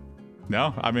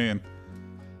 No, I mean,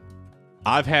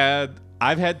 I've had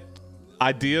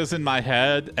ideas in my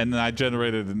head, and then I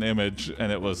generated an image,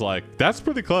 and it was like, that's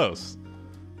pretty close,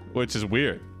 which is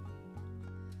weird.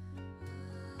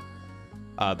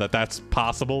 That's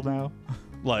possible now.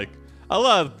 Like, a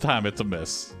lot of the time it's a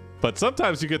miss, but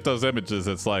sometimes you get those images,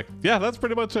 it's like, yeah, that's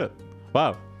pretty much it.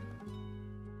 Wow.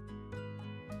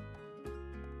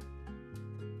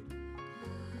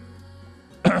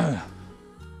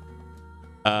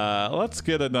 Let's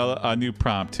get a new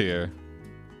prompt here.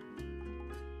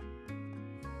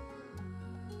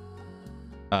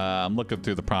 I'm looking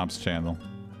through the prompts channel.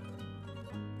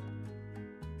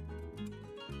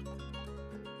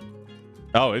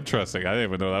 Oh, interesting. I didn't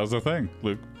even know that was a thing,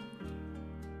 Luke.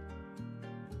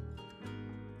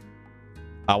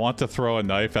 I want to throw a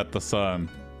knife at the sun.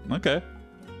 Okay.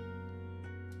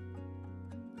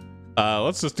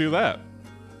 Let's just do that.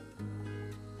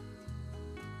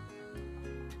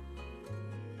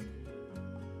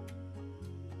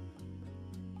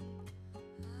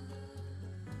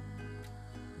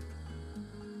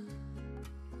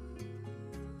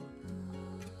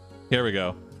 Here we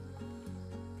go.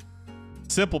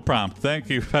 Simple prompt. Thank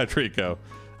you, Federico.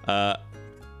 A,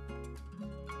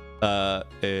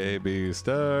 B,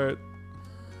 start.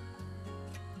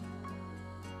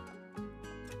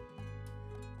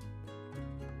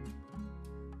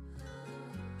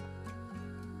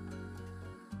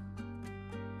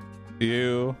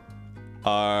 You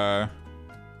are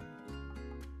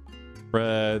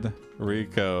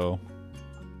Frederico,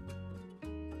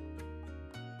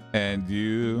 and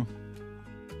you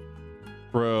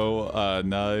throw a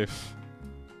knife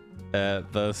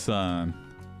at the sun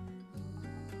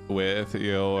with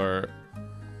your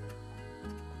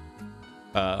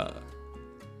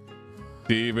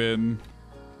demon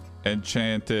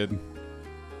enchanted,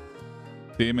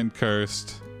 demon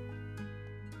cursed,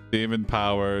 demon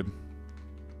powered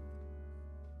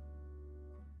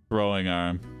throwing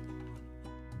arm.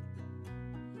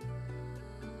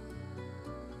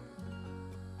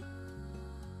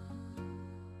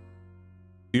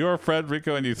 You are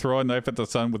Frederico and you throw a knife at the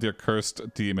sun with your cursed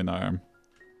demon arm.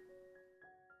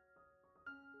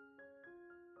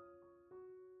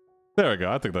 There we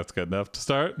go. I think that's good enough to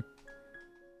start.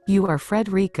 You are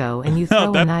Frederico and you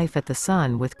throw a knife at the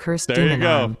sun with cursed demon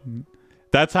arm. There you go.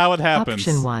 That's how it happens.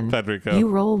 Option 1. Federico. You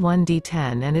roll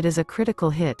 1d10 and it is a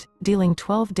critical hit, dealing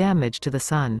 12 damage to the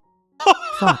sun.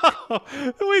 Fuck.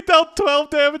 We dealt 12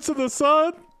 damage to the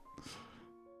sun?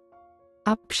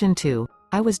 Option 2.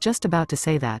 I was just about to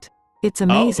say that. It's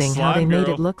amazing how they made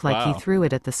it look like he threw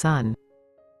it at the sun.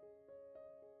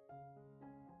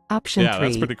 Option 3.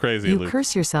 That's pretty crazy, you Luke.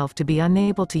 curse yourself to be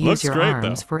unable to use your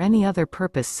arms for any other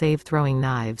purpose save throwing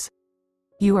knives.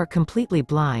 You are completely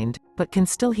blind, but can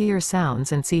still hear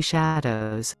sounds and see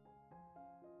shadows.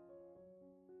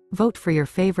 Vote for your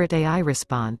favorite AI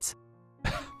response.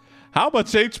 How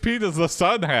much HP does the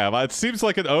sun have? It seems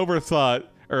like an overthought,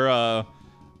 or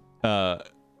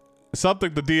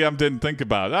something the DM didn't think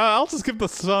about. I'll just give the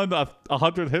sun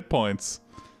 100 hit points.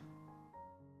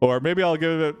 Or maybe I'll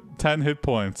give it 10 hit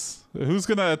points. Who's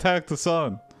gonna attack the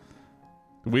sun?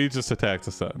 We just attacked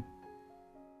the sun.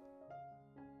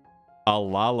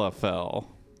 Alalafell.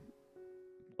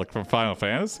 Like from Final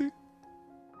Fantasy?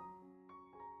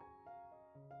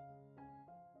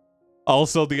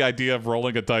 Also the idea of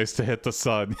rolling a dice to hit the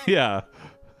sun. Yeah.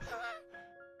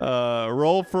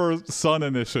 Roll for sun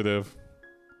initiative.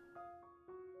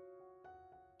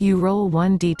 You roll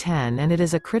 1d10 and it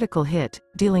is a critical hit,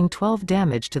 dealing 12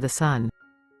 damage to the sun.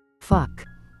 Fuck.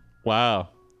 Wow.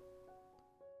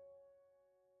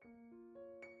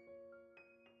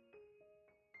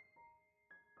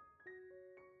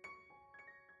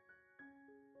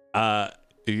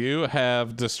 You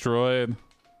have destroyed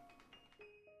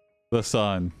the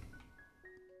sun.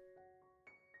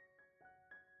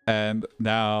 And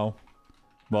now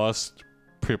must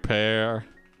prepare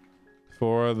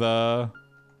for the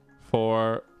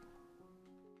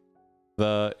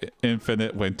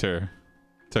infinite winter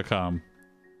to come.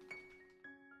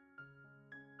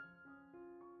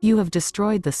 You have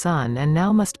destroyed the sun and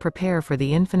now must prepare for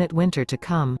the infinite winter to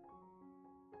come.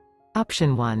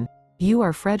 Option 1. You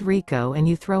are Frederico and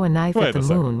you throw a knife at the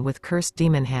moon with cursed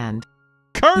demon hand.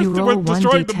 Cursed? You roll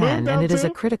 1d10 and it is a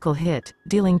too? critical hit,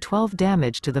 dealing 12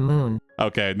 damage to the moon.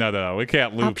 Okay, no, we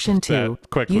can't loop Option 2. that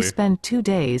quickly. You spend 2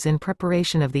 days in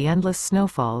preparation of the endless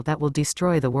snowfall that will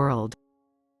destroy the world.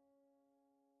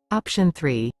 Option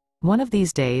 3. One of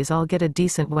these days I'll get a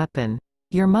decent weapon.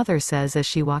 Your mother says as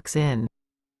she walks in.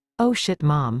 Oh shit,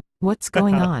 Mom. What's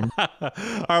going on?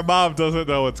 Our mom doesn't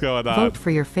know what's going on. Vote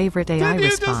for your favorite AI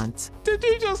response. Did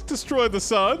you just destroy the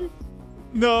sun?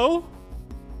 No.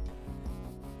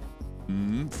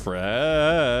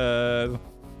 Fred.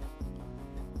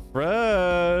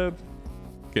 Fred.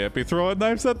 Can't be throwing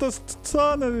knives at the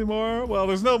sun anymore. Well,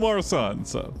 there's no more sun,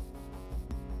 so.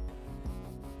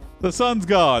 The sun's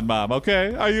gone, Mom,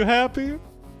 okay? Are you happy?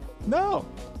 No.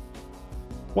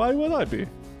 Why would I be?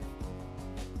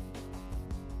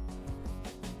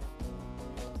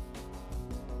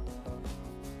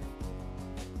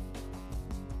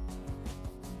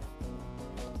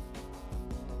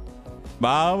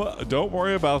 Mom, don't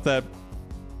worry about that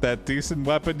decent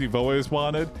weapon you've always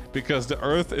wanted, because the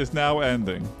Earth is now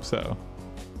ending, so.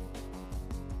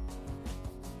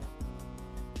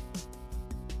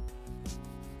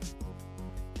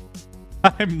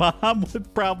 My mom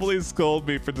would probably scold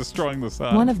me for destroying the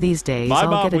sun. One of these days, My I'll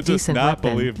mom get a would just decent not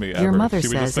weapon. believe me ever. Your mother She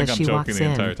would just says think as I'm she joking walks the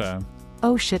in. entire time.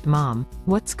 Oh shit, Mom.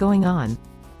 What's going on?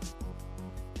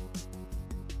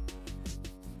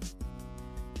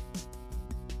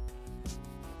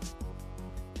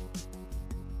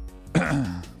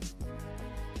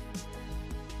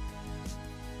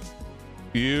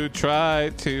 You try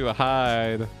to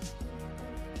hide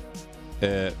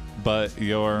it, but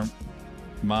your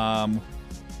mom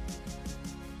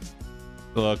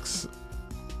looks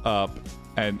up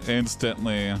and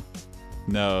instantly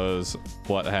knows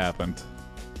what happened.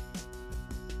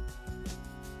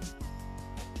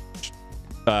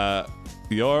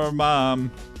 Your mom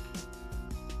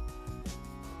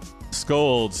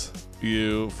scolds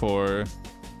you for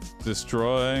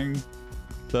destroying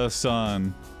the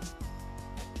sun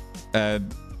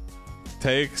and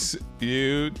takes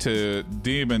you to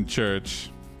demon church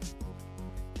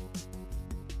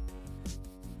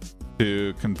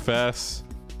to confess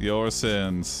your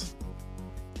sins.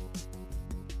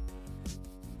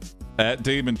 At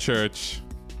demon church,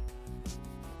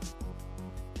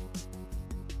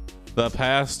 the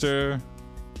pastor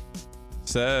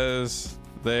says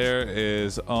there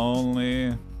is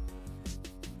only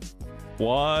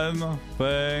one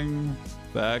thing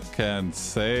that can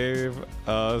save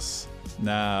us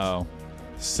now.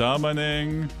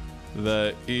 Summoning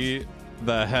the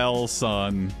hell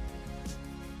sun.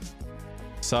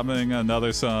 Summoning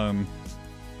another sun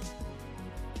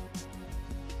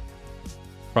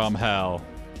from hell.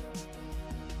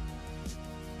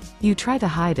 You try to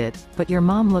hide it, but your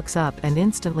mom looks up and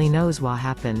instantly knows what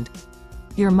happened.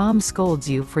 Your mom scolds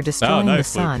you for destroying the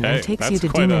sun and takes you to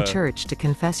demon church to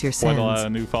confess your sins. Quite a lot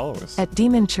of new followers. At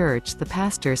demon church, the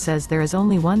pastor says there is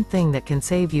only one thing that can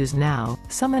save yous now,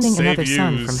 summoning another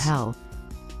sun from hell.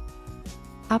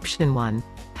 Option 1.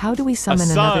 How do we summon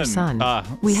another sun?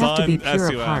 We have to be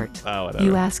pure of heart.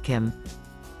 You ask him.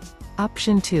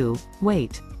 Option 2.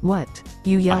 Wait, what?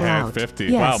 You yell out. 50.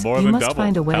 Yes, wow, more you than must double.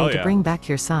 find a way Hell to yeah. bring back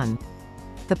your son.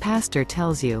 The pastor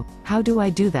tells you. How do I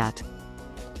do that?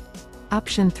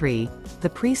 Option 3. The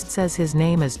priest says his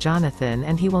name is Jonathan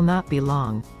and he will not be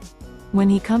long. When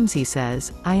he comes he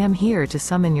says, I am here to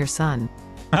summon your son.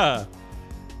 I'm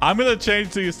gonna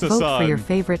change these to Vote son. for your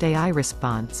favorite AI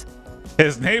response.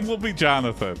 His name will be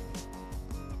Jonathan.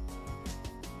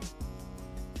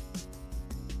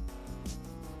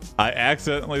 I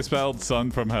accidentally spelled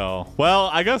son from hell. Well,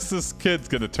 I guess this kid's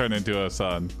gonna turn into a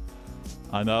son.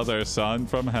 Another son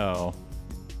from hell.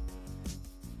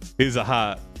 He's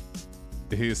hot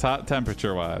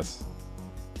temperature wise.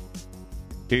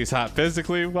 He's hot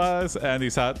physically wise, and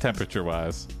he's hot temperature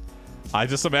wise. I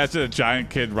just imagine a giant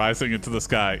kid rising into the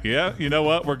sky. Yeah, you know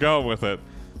what? We're going with it.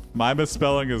 My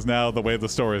misspelling is now the way the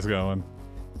story's going.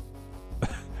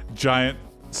 Giant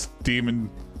demon,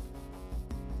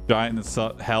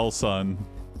 hell sun.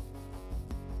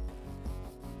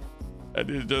 And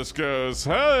it just goes,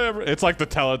 hey, it's like the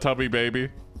Teletubby baby.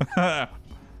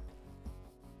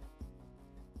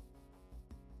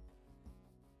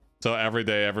 So every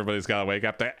day everybody's got to wake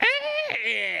up to,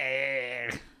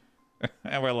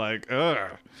 and we're like,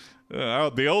 ugh.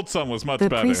 The old son was much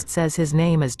better. The priest says his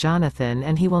name is Jonathan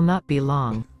and he will not be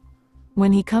long.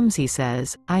 When he comes he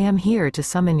says, I am here to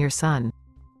summon your son.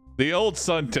 The old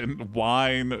son didn't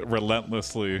whine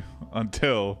relentlessly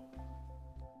until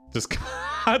just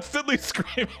constantly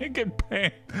screaming in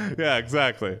pain. Yeah,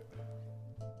 exactly.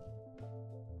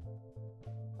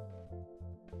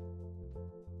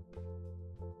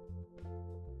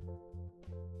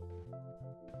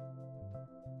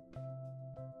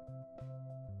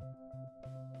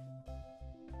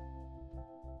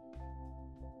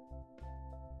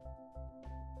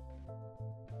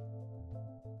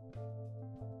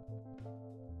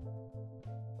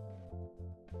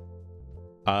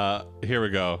 Here we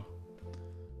go.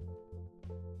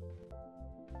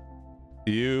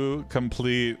 You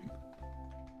complete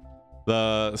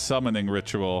the summoning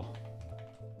ritual.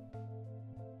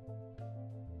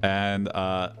 And,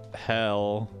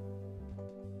 Hell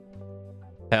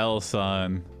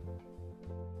Sun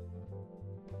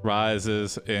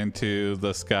rises into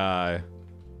the sky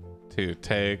to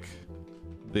take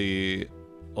the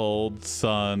old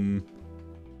sun's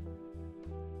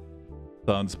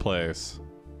place.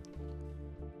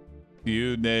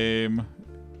 You name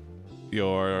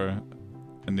your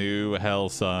new Hell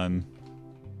Sun.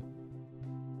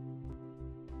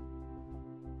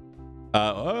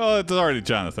 Oh, it's already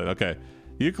Jonathan. Okay.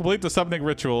 You complete the summoning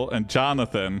ritual, and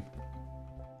Jonathan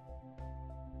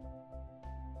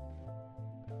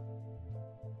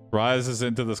rises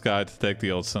into the sky to take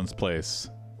the old sun's place.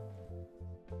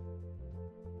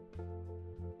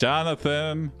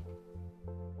 Jonathan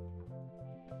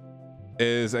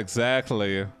is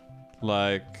exactly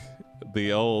like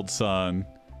the old sun,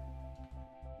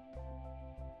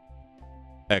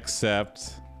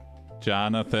 except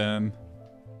Jonathan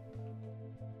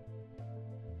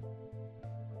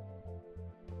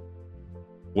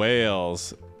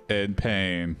wails in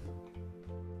pain.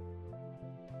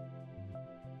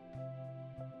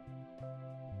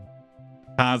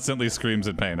 Constantly screams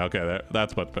in pain. Okay,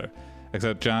 that's much better.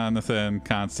 Except Jonathan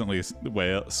constantly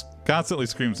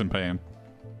screams in pain.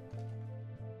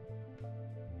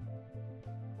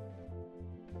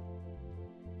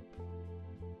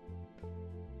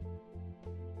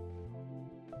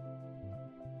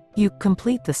 You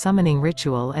complete the summoning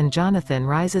ritual and Jonathan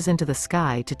rises into the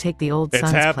sky to take the old sun's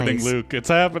place. It's happening, Luke. It's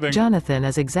happening. Jonathan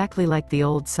is exactly like the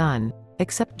old sun,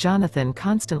 except Jonathan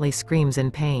constantly screams in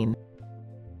pain.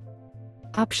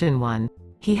 Option 1.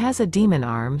 He has a demon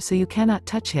arm, so you cannot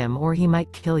touch him or he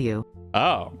might kill you.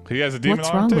 Oh, he has a demon What's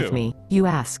arm too. wrong with me? You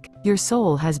ask. Your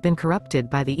soul has been corrupted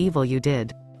by the evil you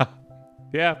did.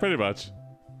 Yeah, pretty much.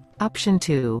 Option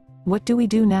 2. What do we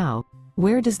do now?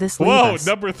 Where does this leave us?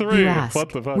 Whoa, number 3. You ask. What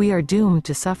the fuck? We are doomed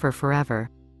to suffer forever.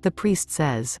 The priest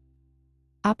says.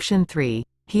 Option 3.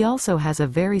 He also has a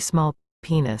very small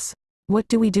penis. What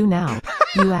do we do now?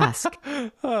 You ask.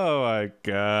 Oh my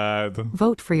god.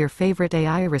 Vote for your favorite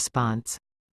AI response.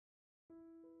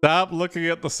 Stop looking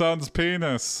at the sun's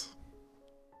penis.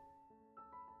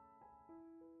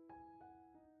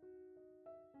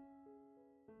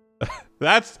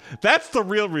 That's the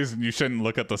real reason you shouldn't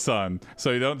look at the sun,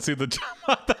 so you don't see the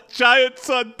giant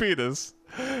sun penis.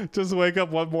 Just wake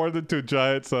up one morning to a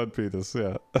giant sun penis.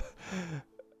 Yeah.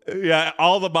 Yeah,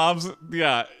 all the moms,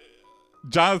 yeah.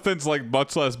 Jonathan's like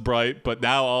much less bright, but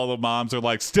now all the moms are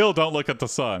like, still don't look at the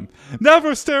sun.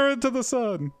 Never stare into the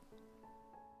sun.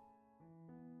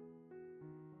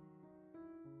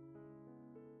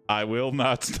 I will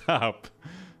not stop.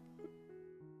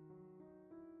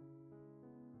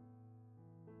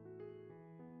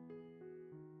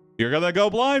 You're gonna go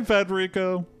blind,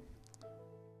 Federico.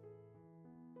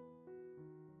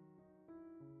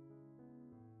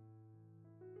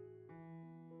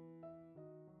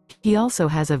 He also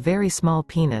has a very small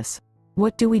penis.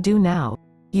 What do we do now?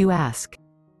 You ask.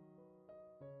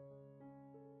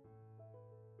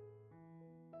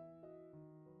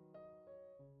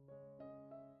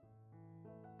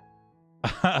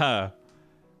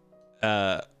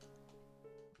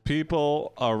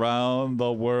 People around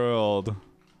the world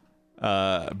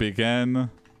begin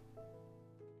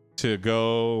to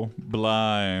go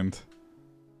blind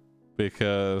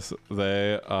because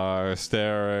they are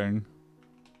staring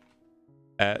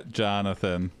at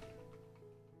Jonathan.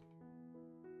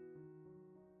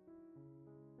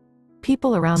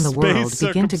 People around the world Space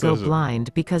begin to go circumcision.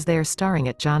 blind because they are staring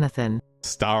at Jonathan.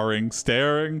 Staring?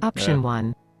 Option Yeah.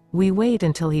 1. We wait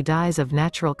until he dies of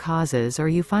natural causes or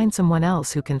you find someone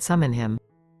else who can summon him.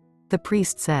 The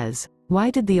priest says, why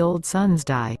did the old sons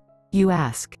die? You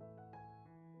ask.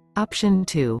 Option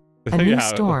 2. A new Yeah,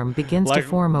 storm begins to like,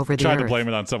 form over the trying to earth. blame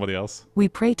it on somebody else. We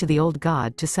pray to the old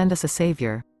god to send us a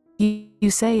savior. You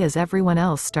say as everyone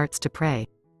else starts to pray.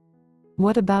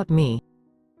 What about me?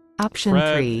 Option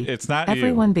Fred, 3. it's not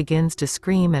Everyone you. begins to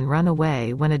scream and run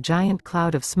away when a giant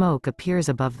cloud of smoke appears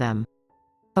above them.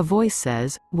 A voice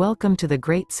says, welcome to the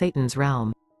great Satan's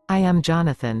realm. I am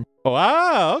Jonathan.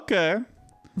 Wow, okay.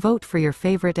 Vote for your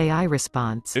favorite AI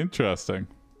response. Interesting.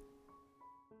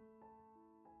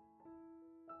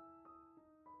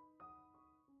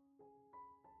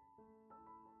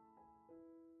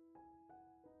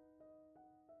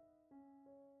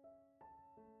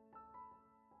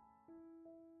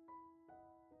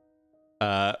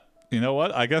 You know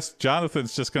what? I guess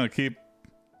Jonathan's just gonna keep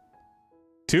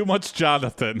too much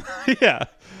Jonathan. Yeah.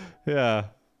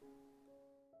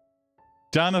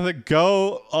 Jonathan,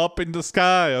 go up in the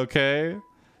sky, okay?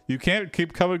 You can't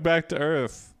keep coming back to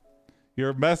Earth.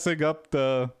 You're messing up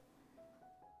the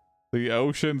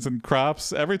oceans and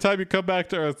crops. Every time you come back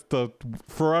to Earth, the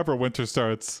forever winter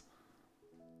starts.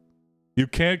 You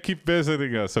can't keep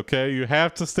visiting us, okay? You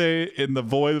have to stay in the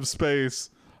void of space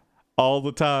all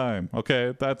the time,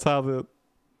 okay? That's how the...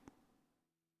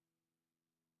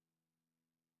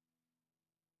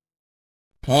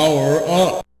 Power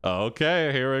up.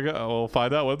 Okay, here we go. We'll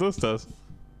find out what this does.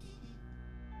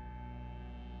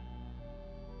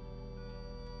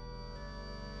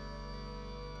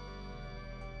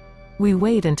 We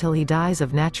wait until he dies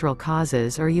of natural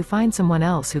causes or you find someone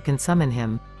else who can summon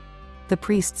him. The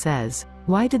priest says,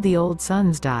 "Why did the old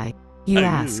sons die?" You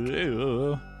ask.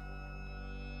 You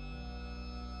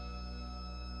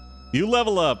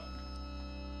level up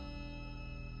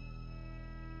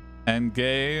and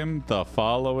gain the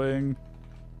following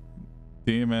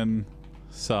demon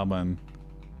summon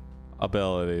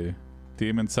ability.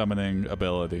 Demon summoning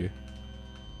ability.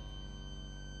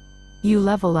 You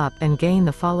level up and gain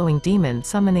the following demon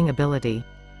summoning ability.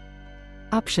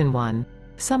 Option 1.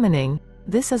 Summoning.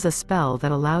 This is a spell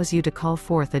that allows you to call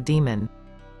forth a demon.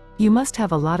 You must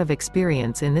have a lot of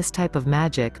experience in this type of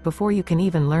magic before you can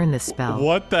even learn this spell.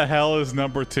 What the hell is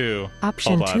number 2?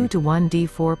 Option 2 to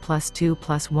 1d4 plus 2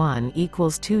 plus 1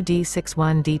 equals 2d6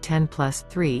 1d10 plus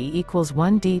 3 equals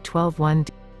 1d12 1d...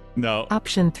 No.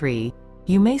 Option 3.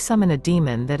 You may summon a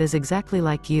demon that is exactly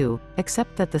like you,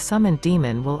 except that the summoned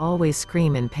demon will always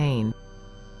scream in pain.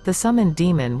 The summoned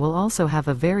demon will also have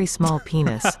a very small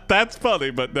penis. That's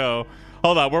funny, but no.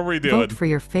 Hold on, what were we doing? Vote for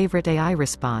your favorite AI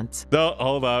response. No,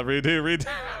 hold on. Redo.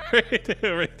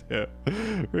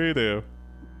 Redo.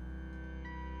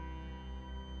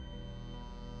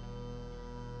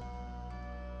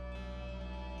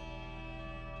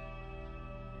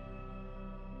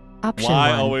 Option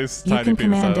Why 1. always You tiny can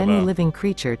penis? command I don't any know. living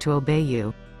creature to obey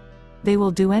you. They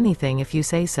will do anything if you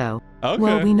say so. Okay.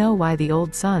 Well, we know why the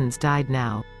old sons died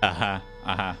now.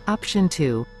 Uh-huh. Option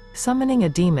 2. Summoning a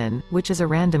demon, which is a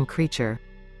random creature.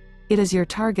 It is your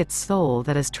target's soul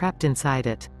that is trapped inside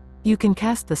it. You can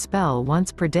cast the spell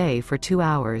once per day for 2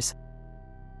 hours.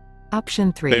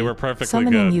 Option 3. They were perfectly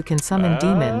Summoning. good. You can summon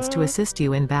demons to assist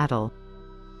you in battle.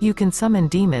 You can summon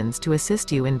demons to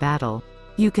assist you in battle.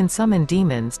 You can summon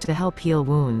demons to help heal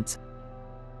wounds.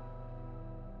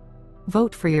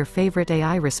 Vote for your favorite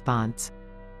AI response.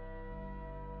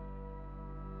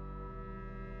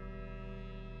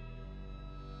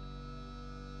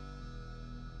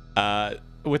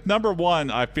 With number 1,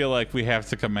 I feel like we have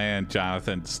to command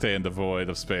Jonathan to stay in the void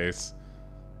of space.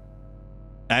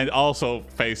 And also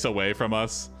face away from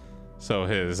us. So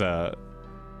his,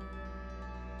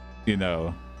 you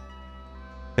know,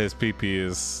 his PP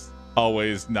is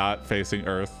always not facing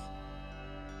Earth.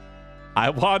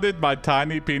 I wanted my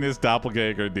tiny penis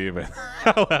doppelganger demon.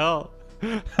 Well,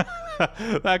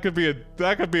 that could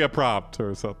be a prompt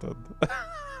or something.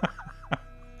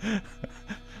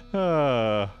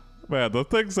 Man, the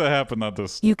things that happen on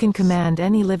this. You can command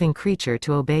any living creature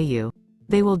to obey you.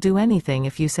 They will do anything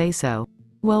if you say so.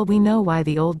 Well, we know why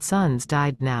the old sons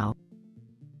died now.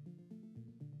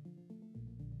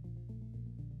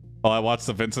 Oh, I watched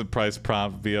the Vincent Price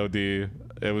prompt VOD.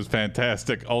 It was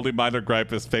fantastic. Only minor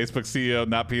gripe is Facebook CEO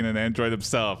not being an android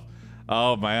himself.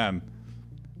 Oh, man.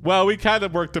 Well, we kind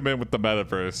of worked him in with the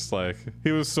metaverse. Like,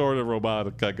 he was sort of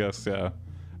robotic, I guess, yeah.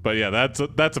 But yeah, that's a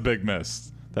big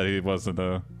miss. That he wasn't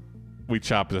a... We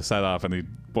chopped his head off and he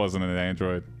wasn't an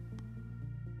android.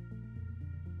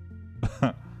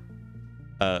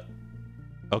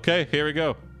 Okay, here we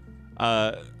go.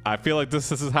 I feel like this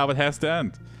is how it has to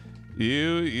end.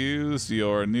 You use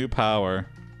your new power.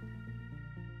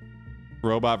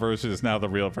 Robot version is now the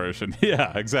real version.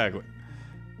 Yeah, exactly.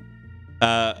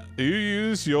 You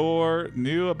use your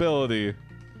new ability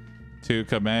to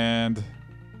command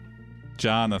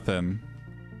Jonathan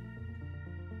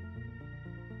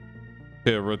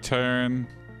to return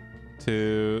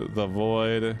to the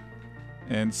void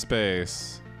in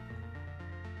space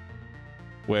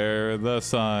where the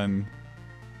sun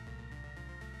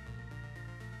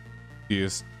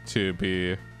used to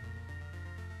be.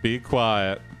 Be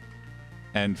quiet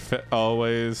and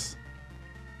always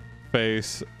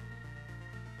face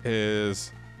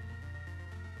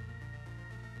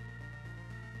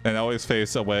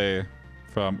away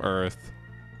from Earth.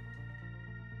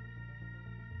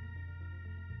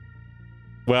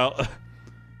 Well,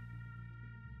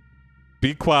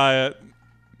 be quiet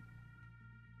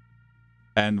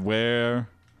and wear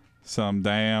some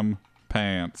damn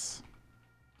pants,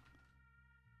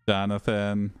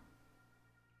 Jonathan.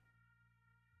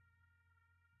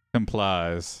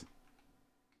 complies.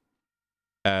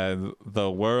 And the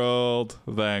world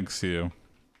thanks you.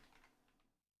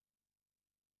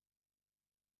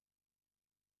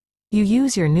 You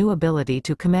use your new ability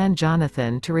to command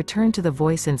Jonathan to return to the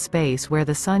voice in space where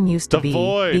the sun used to be.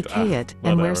 Void. BK it,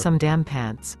 and wear some damn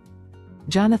pants.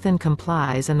 Jonathan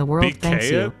complies and the world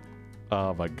thanks you.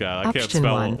 Oh my god, I can't Option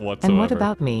spell 1. it whatsoever. And what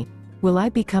about me? Will I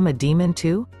become a demon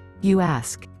too? You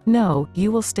ask. No, you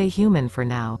will stay human for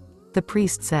now. The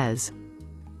priest says.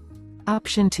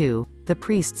 Option 2. The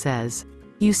priest says.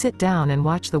 You sit down and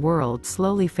watch the world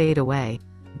slowly fade away.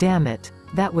 Damn it,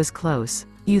 that was close.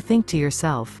 You think to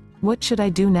yourself, what should I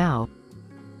do now?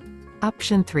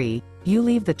 Option 3. You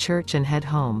leave the church and head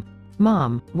home.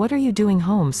 Mom, what are you doing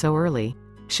home so early?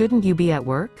 Shouldn't you be at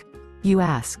work? You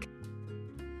ask.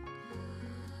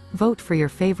 Vote for your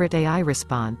favorite AI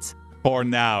response. For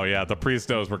now, yeah, the priest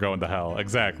knows we're going to hell.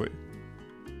 Exactly.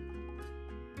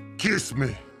 Kiss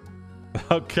me.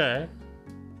 Okay.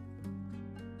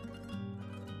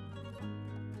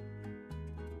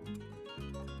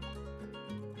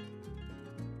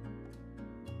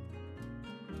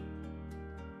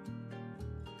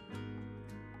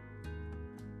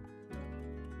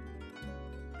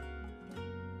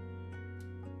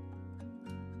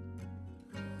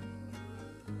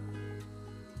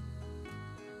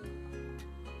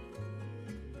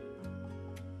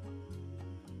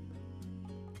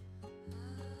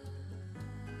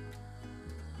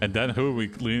 And then who are we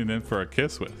leaning in for a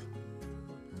kiss with?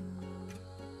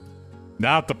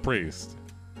 Not the priest.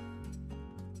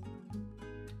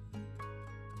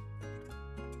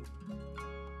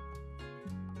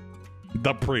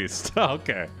 The priest.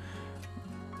 Okay.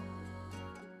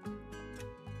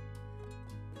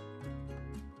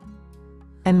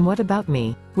 And what about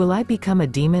me? Will I become a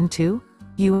demon too?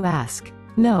 You ask.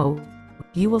 No,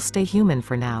 you will stay human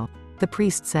for now. The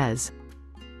priest says.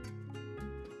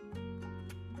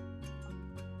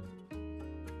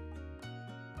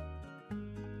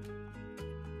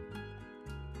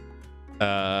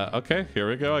 Okay, here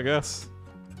we go, I guess.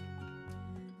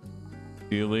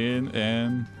 You lean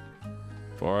in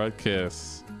for a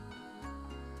kiss.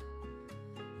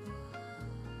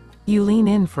 You lean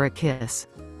in for a kiss.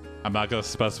 I'm not gonna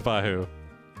specify who.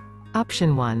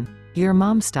 Option 1. Your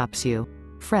mom stops you.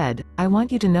 Fred, I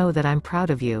want you to know that I'm proud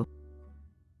of you.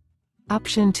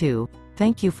 Option 2.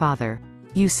 Thank you, father.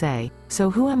 You say, so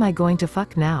who am I going to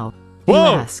fuck now? You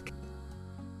Whoa! ask.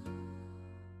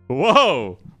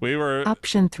 Whoa! We were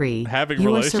Option 3. having You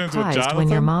are relations with surprised Jonathan? when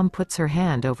your mom puts her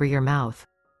hand over your mouth.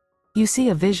 You see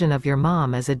a vision of your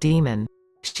mom as a demon.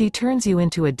 She turns you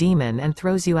into a demon and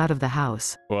throws you out of the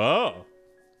house. Whoa.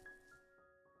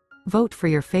 Vote for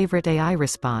your favorite AI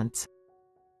response.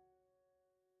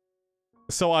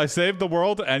 So I saved the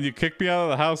world and you kicked me out of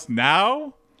the house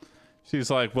now? She's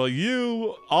like, well,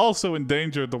 you also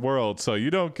endangered the world, so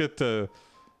you don't get to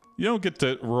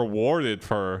rewarded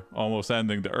for almost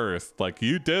ending the earth. Like,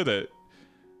 you did it.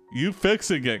 You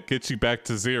fixing it gets you back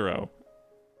to 0.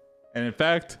 And in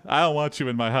fact, I don't want you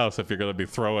in my house if you're going to be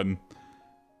throwing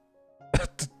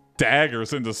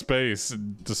daggers into space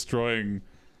and destroying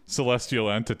celestial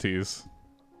entities.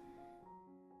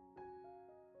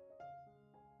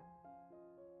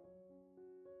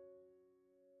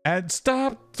 And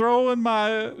stop throwing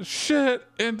my shit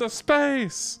into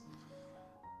space,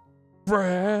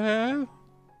 Brad.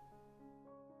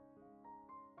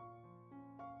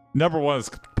 Number 1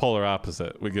 is polar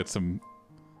opposite. We get some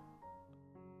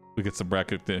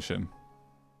recognition.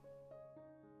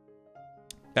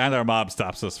 And our mom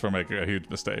stops us from making a huge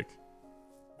mistake.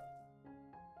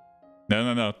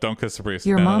 No, don't kiss the priest.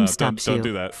 Your No, mom no, stops don't you.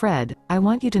 do that. Fred, I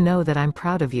want you to know that I'm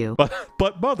proud of you.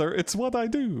 But mother, it's what I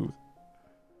do.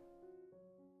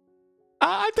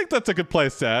 I think that's a good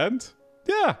place to end.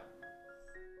 Yeah.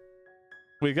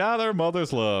 We got our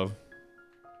mother's love.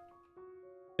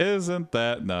 Isn't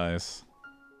that nice?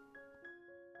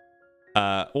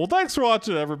 Well, thanks for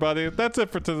watching, everybody. That's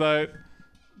it for tonight.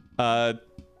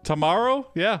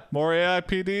 Tomorrow, yeah, more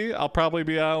AIPD. I'll probably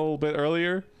be out a little bit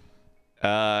earlier.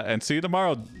 And see you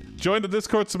tomorrow. Join the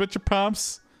Discord, submit your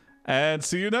prompts, and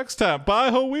see you next time.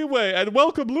 Bye, Hoiwe, and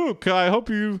welcome, Luke. I hope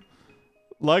you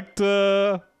liked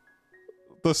the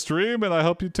stream, and I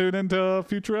hope you tune into a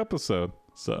future episode.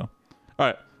 So, all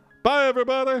right. Bye,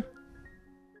 everybody.